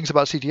weird things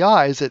about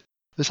CTI is that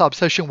this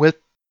obsession with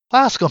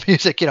classical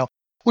music,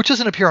 which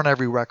doesn't appear on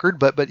every record,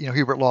 but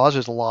Hubert Laws,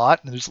 there's a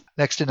lot, and there's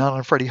next to none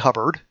on Freddie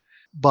Hubbard,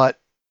 but,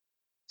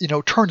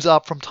 turns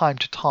up from time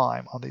to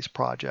time on these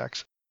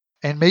projects.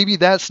 And maybe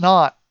that's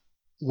not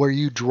where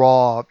you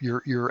draw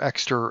your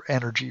extra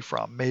energy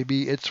from.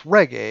 Maybe it's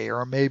reggae,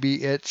 or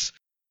maybe it's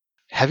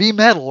heavy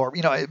metal, or,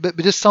 but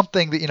just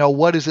something that,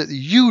 what is it that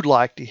you'd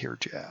like to hear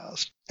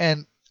jazzed?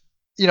 And,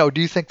 do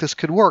you think this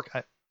could work?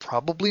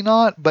 Probably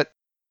not, but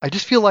I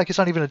just feel like it's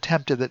not even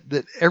attempted,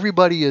 that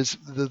everybody is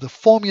the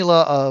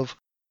formula of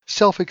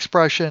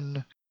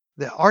self-expression,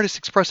 the artist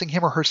expressing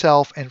him or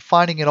herself and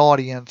finding an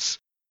audience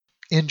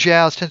in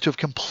jazz tends to have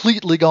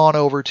completely gone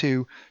over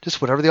to just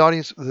whatever the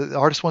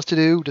artist wants to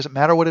do. Doesn't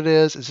matter what it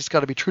is. It's just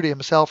got to be true to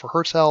himself or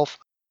herself.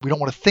 We don't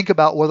want to think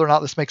about whether or not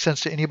this makes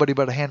sense to anybody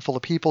but a handful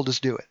of people.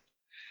 Just do it.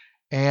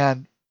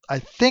 And I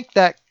think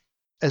that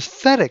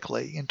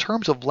aesthetically, in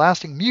terms of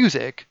lasting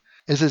music,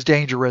 is as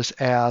dangerous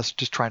as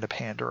just trying to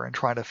pander and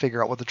trying to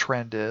figure out what the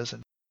trend is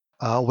and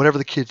whatever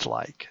the kids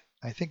like.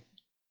 I think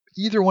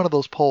either one of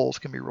those poles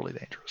can be really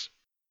dangerous.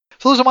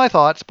 So those are my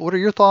thoughts, but what are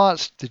your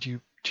thoughts? Do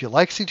you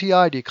like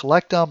CTI? Do you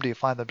collect them? Do you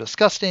find them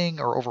disgusting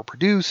or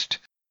overproduced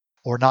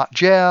or not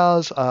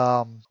jazz?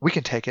 We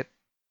can take it.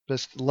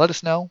 Just let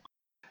us know.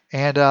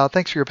 And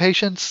thanks for your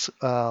patience.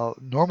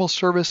 Normal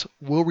service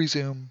will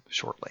resume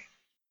shortly.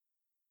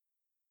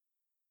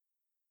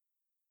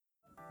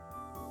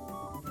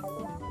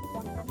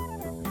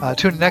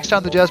 Tune in next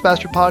time to the Jazz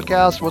Bastard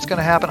Podcast. What's going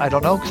to happen? I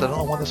don't know, because I don't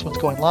know when this one's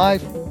going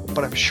live,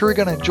 but I'm sure you're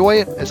going to enjoy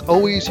it. As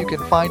always, you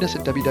can find us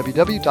at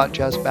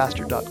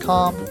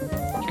www.jazzbastard.com.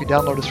 You can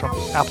download us from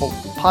Apple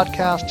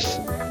Podcasts,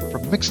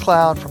 from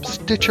Mixcloud, from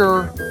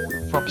Stitcher,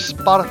 from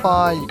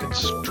Spotify. You can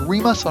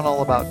stream us on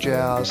All About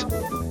Jazz.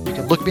 You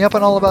can look me up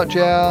on All About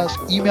Jazz.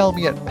 Email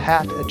me at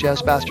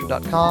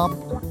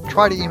pat@jazzbastard.com.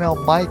 Try to email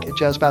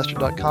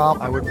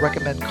mike@jazzbastard.com. I would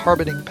recommend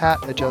carboning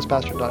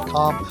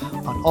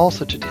pat@jazzbastard.com on all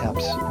such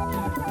attempts.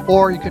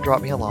 Or you can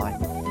drop me a line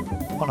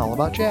on All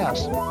About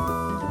Jazz.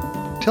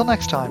 Till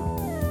next time,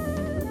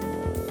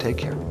 take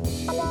care.